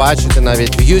каналі, побачити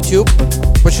навіть в YouTube,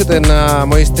 почути на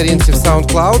моїй сторінці в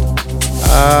SoundCloud.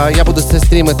 Я буду це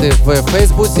стрімити в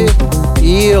Фейсбуці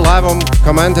і лайвом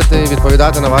коментити,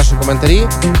 відповідати на ваші коментарі.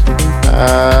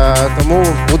 Тому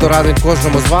буду радий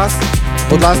кожному з вас.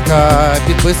 Будь ласка,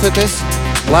 підписуйтесь,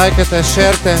 лайкайте,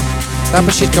 шерте та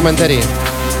пишіть коментарі.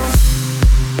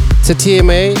 Це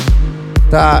TMA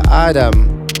та Адам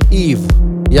Eve.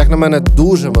 Як на мене,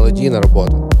 дуже мелодійна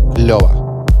робота. Кльова.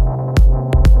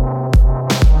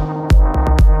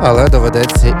 Але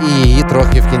доведеться і її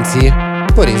трохи в кінці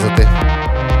порізати.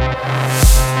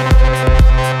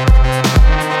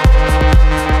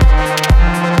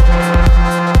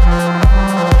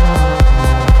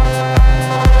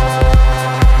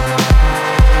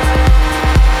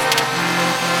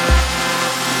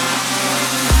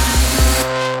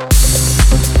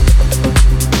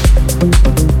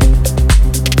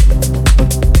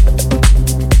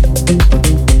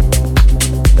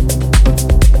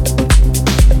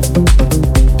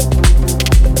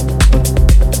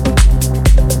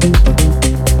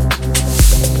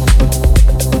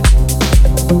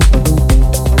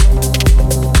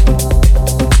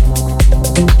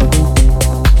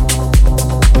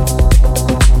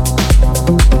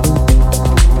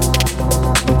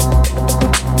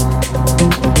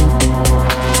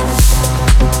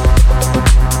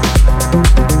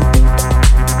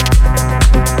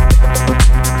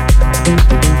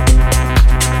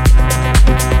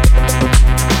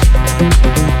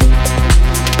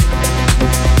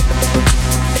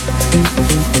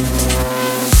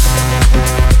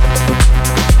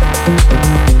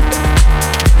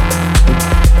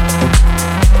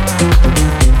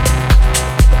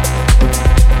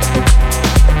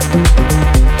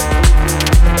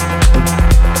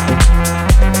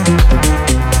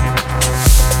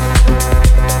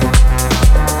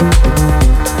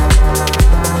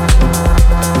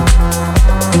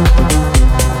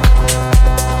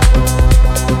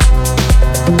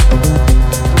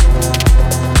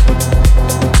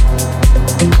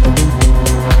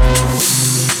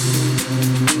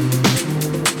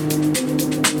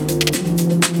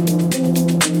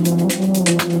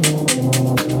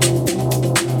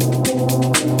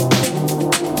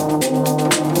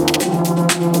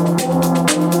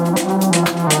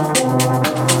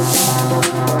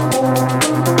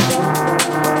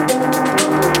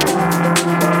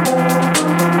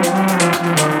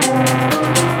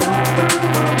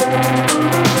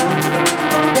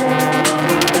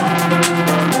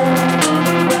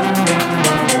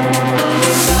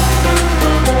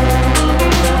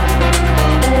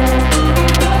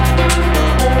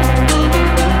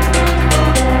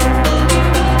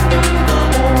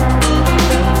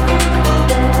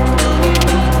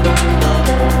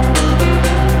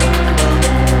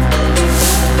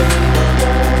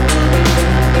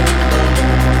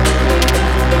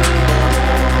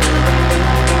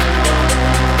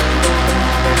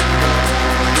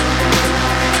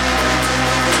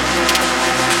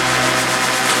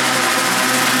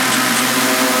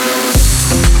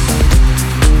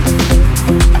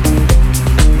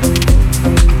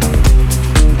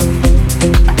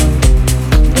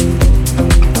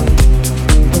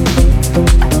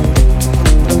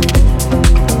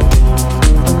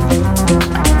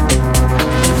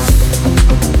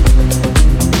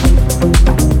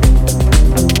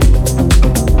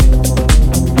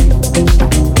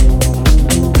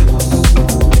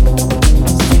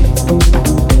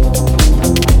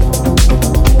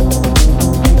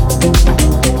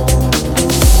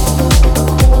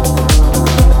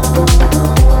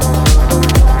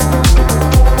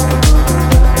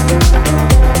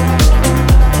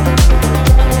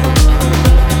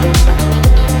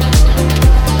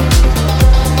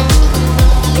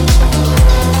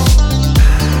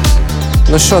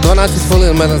 Ну що, 12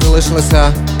 хвилин в мене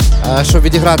залишилося, щоб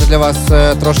відіграти для вас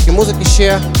трошки музики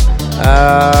ще.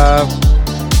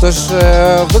 Тож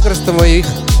використаємо їх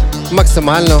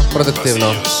максимально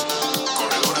продуктивно.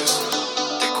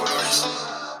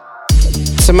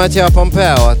 Це Матіа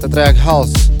Помпео та трек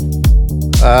House.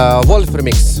 Wolf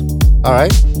Remix.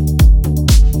 Alright?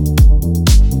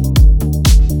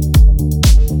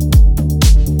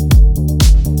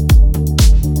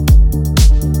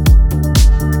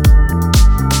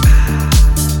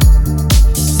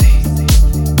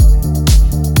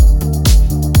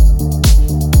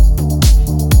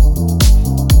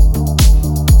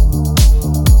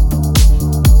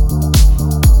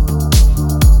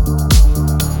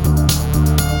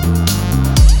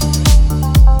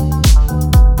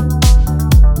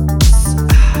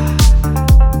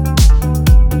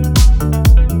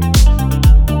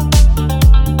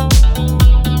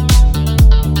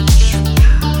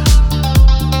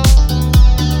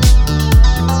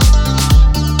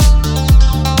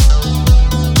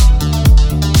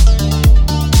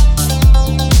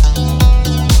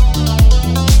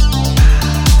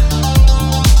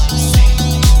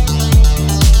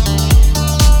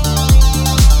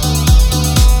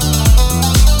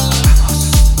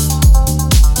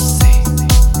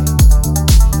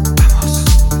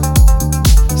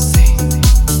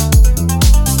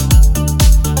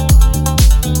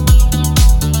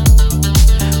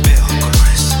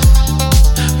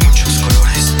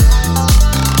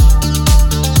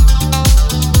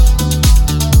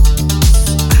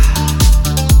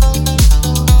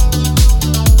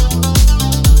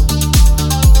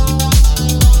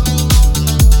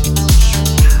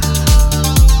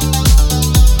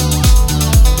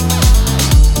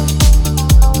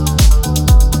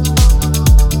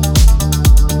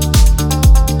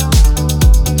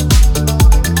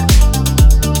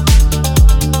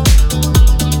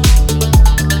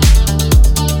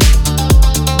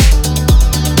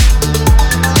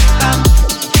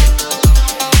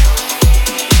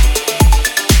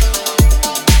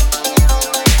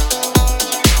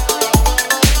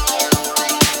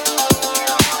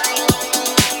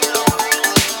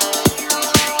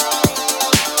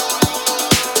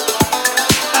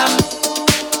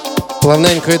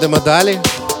 Плавненько йдемо далі,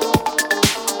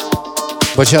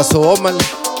 бо часу обмаль.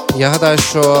 Я гадаю,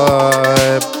 що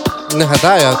не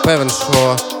гадаю, а певен,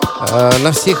 що на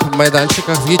всіх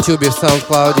майданчиках в YouTube, в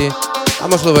SoundCloud, а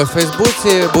можливо і в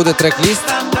Фейсбуці буде трек-ліст.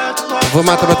 Ви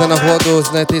матимете нагоду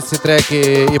знайти ці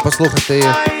треки і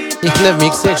послухати їх не в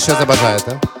міксі, якщо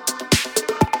забажаєте.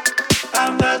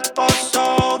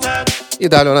 І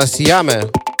далі у нас Яме,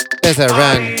 As I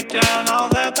Ran.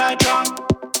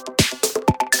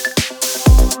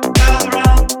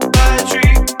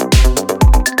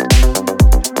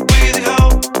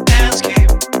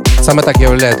 Саме так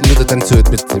являють, люди танцюють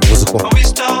під цю музику.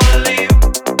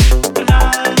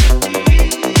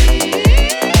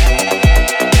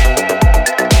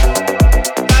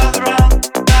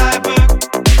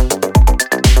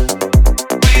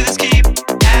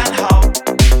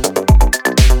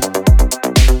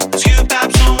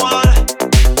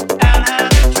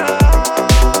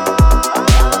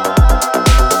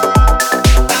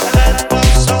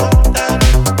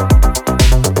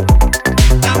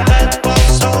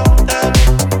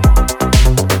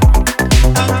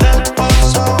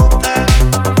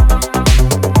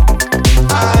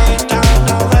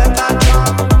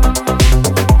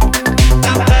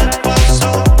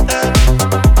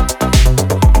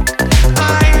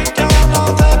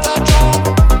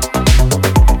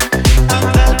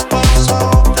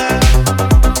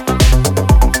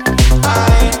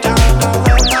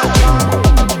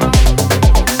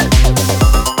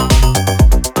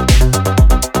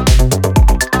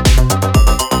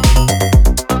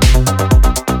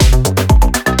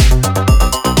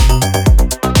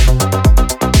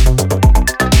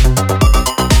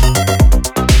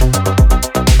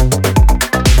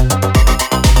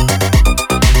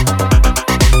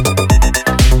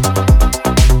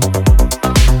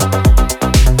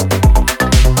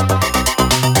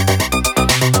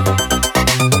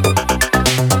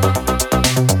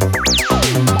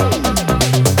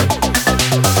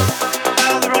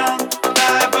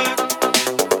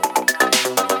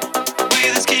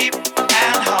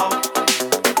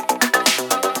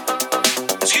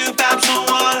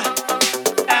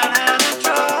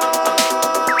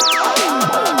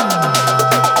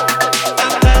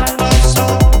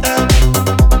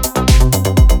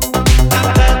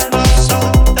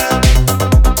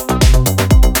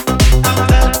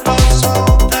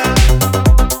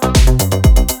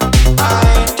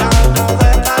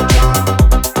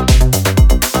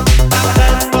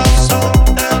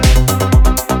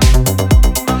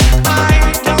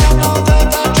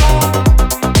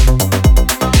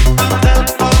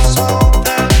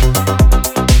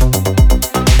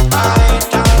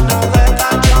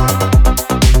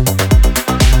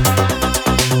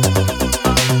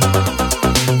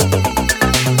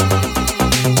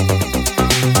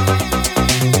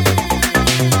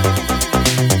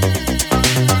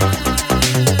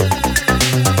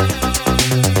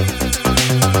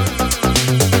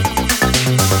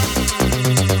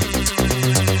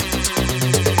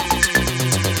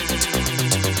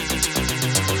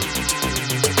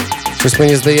 Щось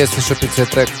мені здається, що під цей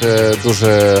трек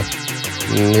дуже,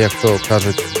 як то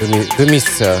кажуть, до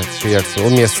місця, чи як це,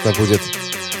 умісно буде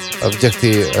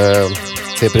вдягти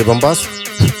цей прибамбас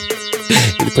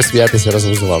і посміятися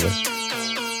разом з вами.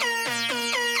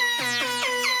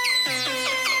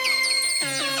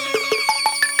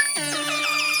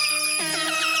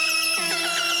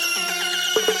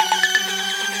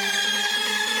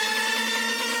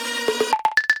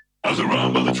 I was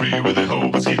around by the tree where the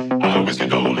hope was hid. I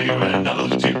whisked all here and I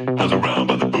loved the tip. I was around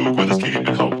by the brook where the skip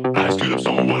and hope. I stood up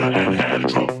some water and had a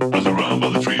drop. I was around by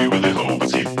the tree where the hope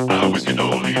was hid. I whisked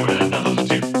all here and I loved the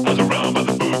tip. I was around by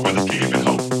the brook where the skip and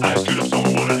hope. I stood up some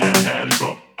water and had a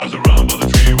drop. I was around by the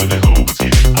tree where the hope was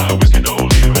hid. I whisked all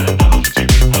here and I loved the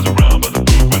tip. I was around by the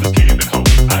brook where the skip and hope.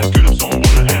 I stood up some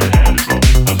water and had a drop.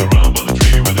 I was around by the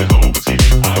tree where the hope was hid.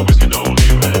 I whisked all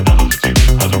here and I loved the tip.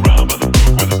 I was around by the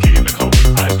brook where the skip and hope.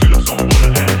 I stood up some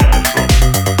water and had a drop.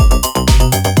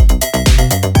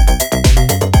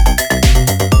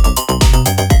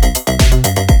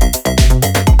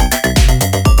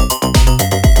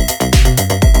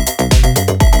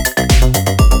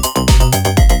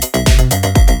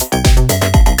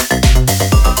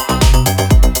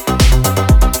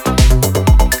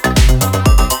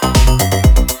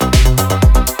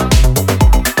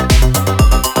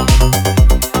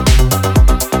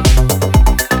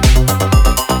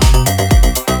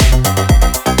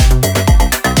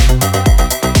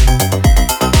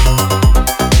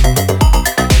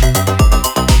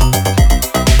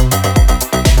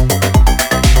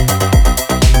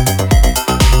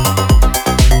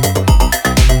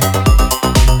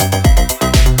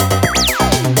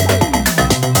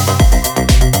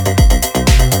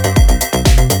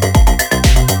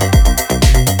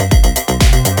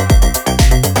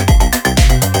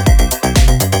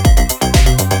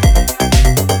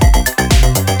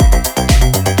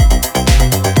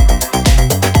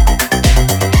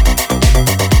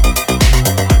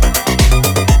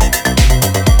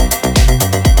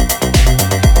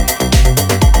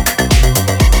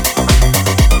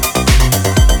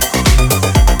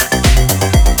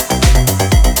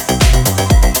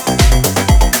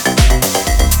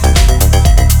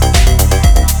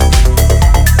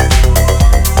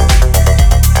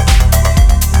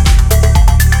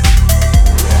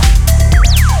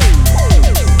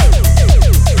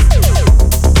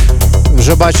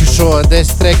 Вже бачу, що десь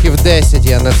треків 10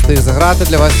 я не встиг заграти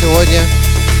для вас сьогодні.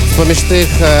 З-поміж тих,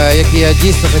 які я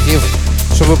дійсно хотів,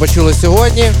 щоб ви почули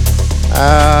сьогодні.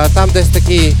 Там десь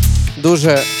такий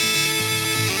дуже...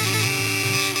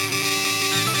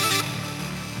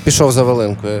 Пішов за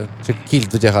волинкою. Чи кіль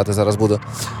дотягати зараз буду.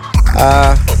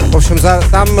 В общем,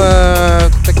 там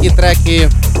такі треки,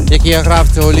 які я грав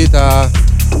цього літа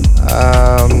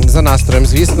за настроєм,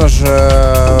 звісно ж,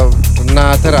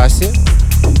 на терасі.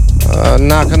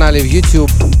 На каналі в YouTube,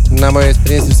 на моїй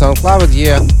сторінці в SoundCloud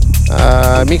є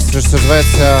мікс, що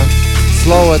зветься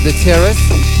Slow at the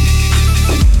Terrace.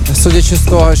 Судячи з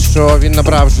того, що він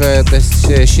набрав вже десь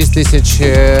 6 тисяч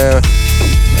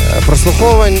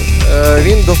прослуховань,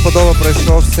 він до вподоби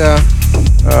пройшовся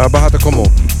багато кому.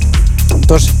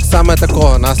 Тож саме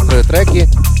такого настрою треки,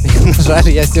 на жаль,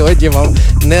 я сьогодні вам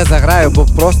не заграю, бо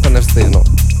просто не встигну.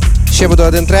 Ще буде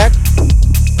один трек.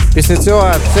 Після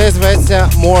цього це зветься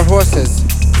More Horses.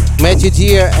 Matthew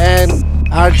Deer and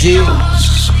RG,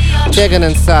 Tegan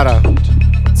and Sarah.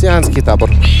 Циганський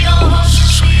табор.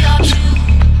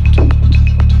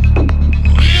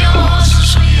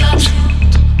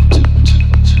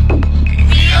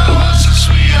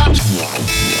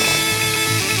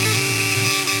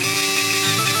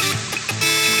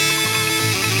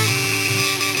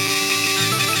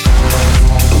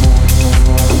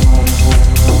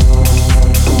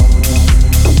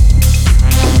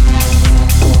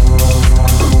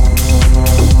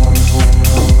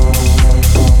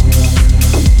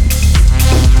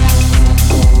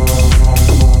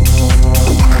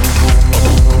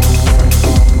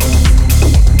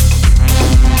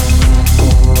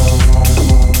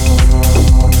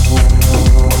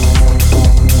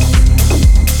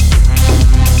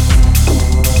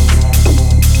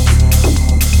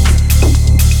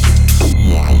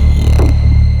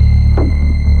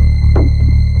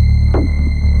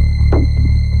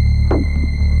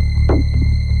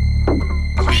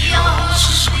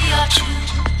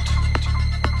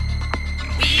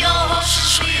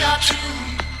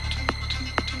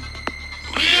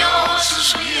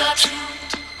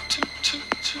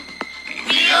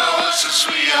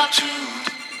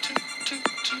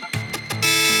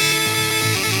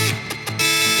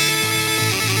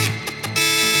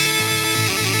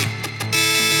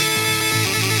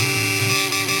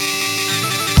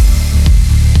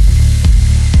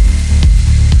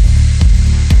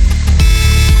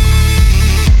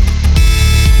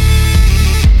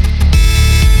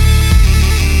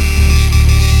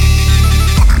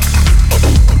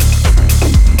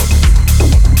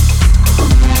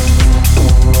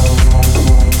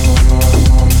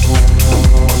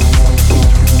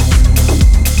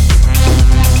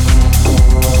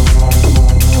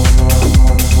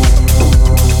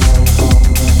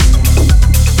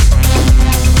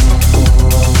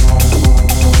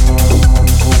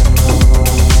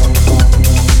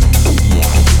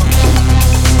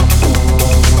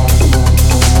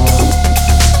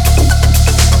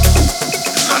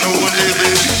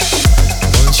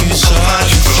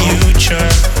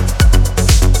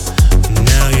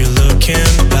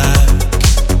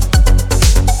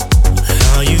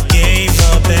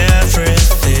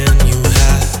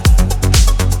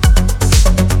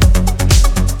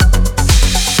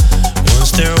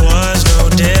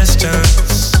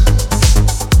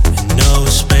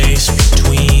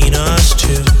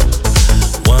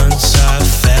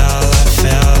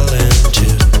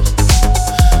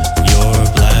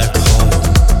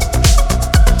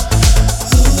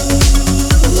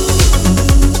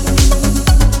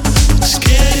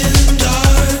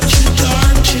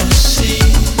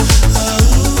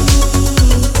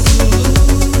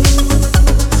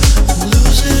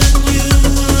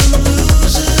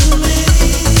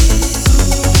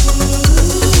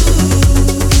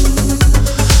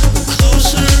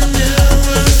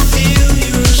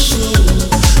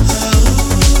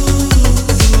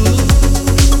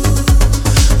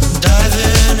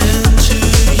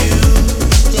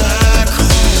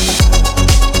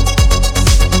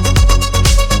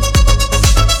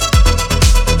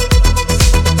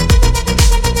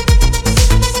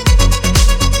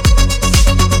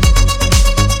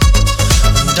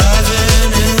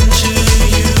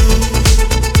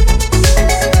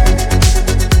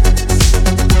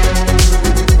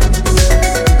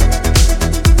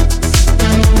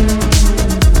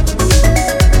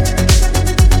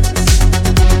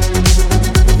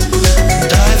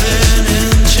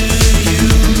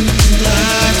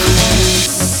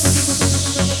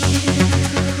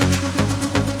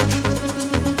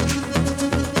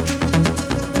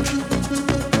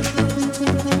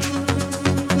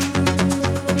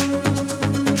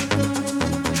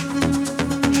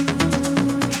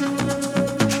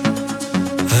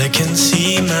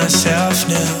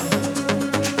 now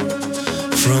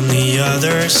from the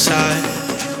other side,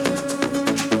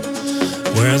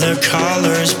 where the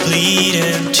colors bleed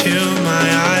into my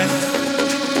eye.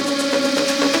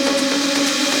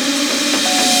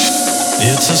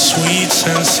 It's a sweet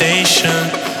sensation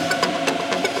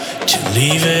to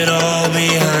leave it all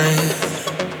behind.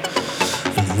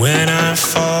 And when I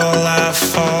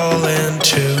fall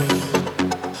into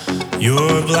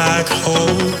your black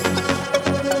hole.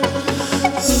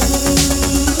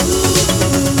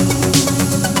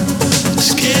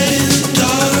 It's getting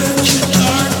dark, too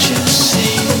dark to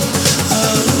see.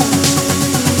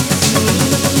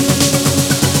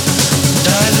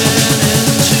 Diving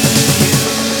into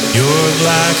your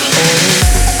black hole.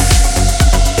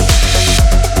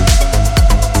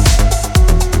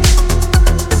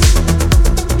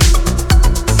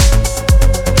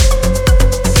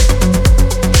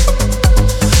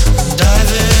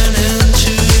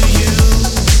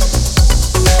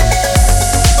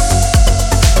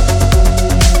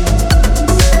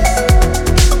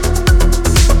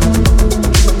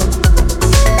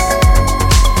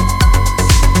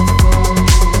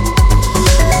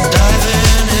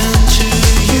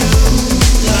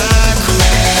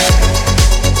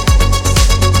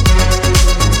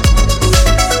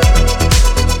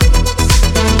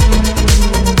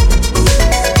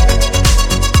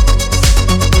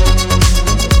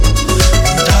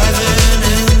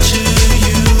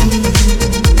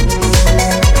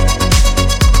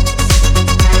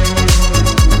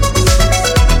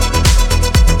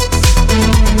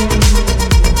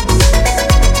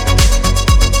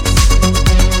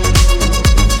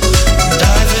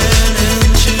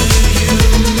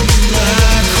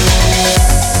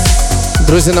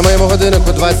 Друзі, на моєму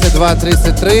годиннику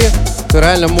 22:33, то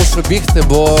реально мушу бігти,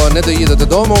 бо не доїду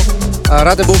додому.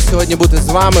 Радий був сьогодні бути з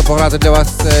вами, пограти для вас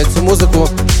цю музику.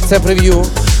 Це прев'ю.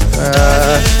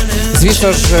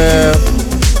 Звісно ж,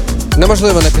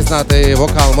 неможливо не пізнати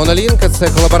вокал Монолінка. Це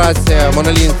колаборація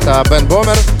Монолінк та Бен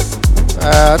Бомер.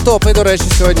 Топи, до речі,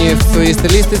 сьогодні в своїй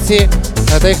стилістиці.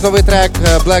 Та їх новий трек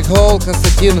Black Hole,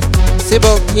 Константин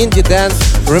Сібл, Indie Dance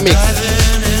Remix.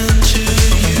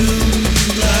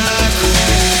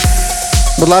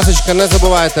 Будь ласка, не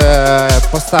забувайте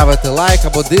поставити лайк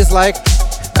або дизлайк,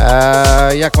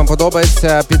 як вам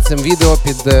подобається під цим відео,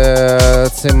 під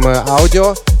цим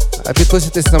аудіо.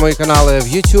 Підписуйтесь на мої канали в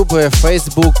YouTube,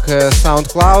 Facebook,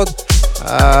 SoundCloud.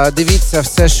 Дивіться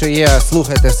все, що є,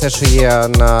 слухайте все, що є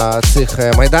на цих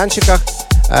майданчиках.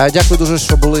 Дякую дуже,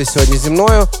 що були сьогодні зі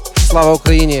мною. Слава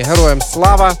Україні, героям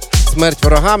слава, смерть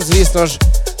ворогам, звісно ж.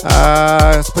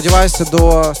 Сподіваюся,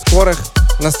 до скорих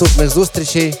наступних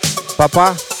зустрічей.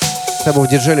 Па-па, це був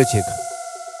Діджей Лютік.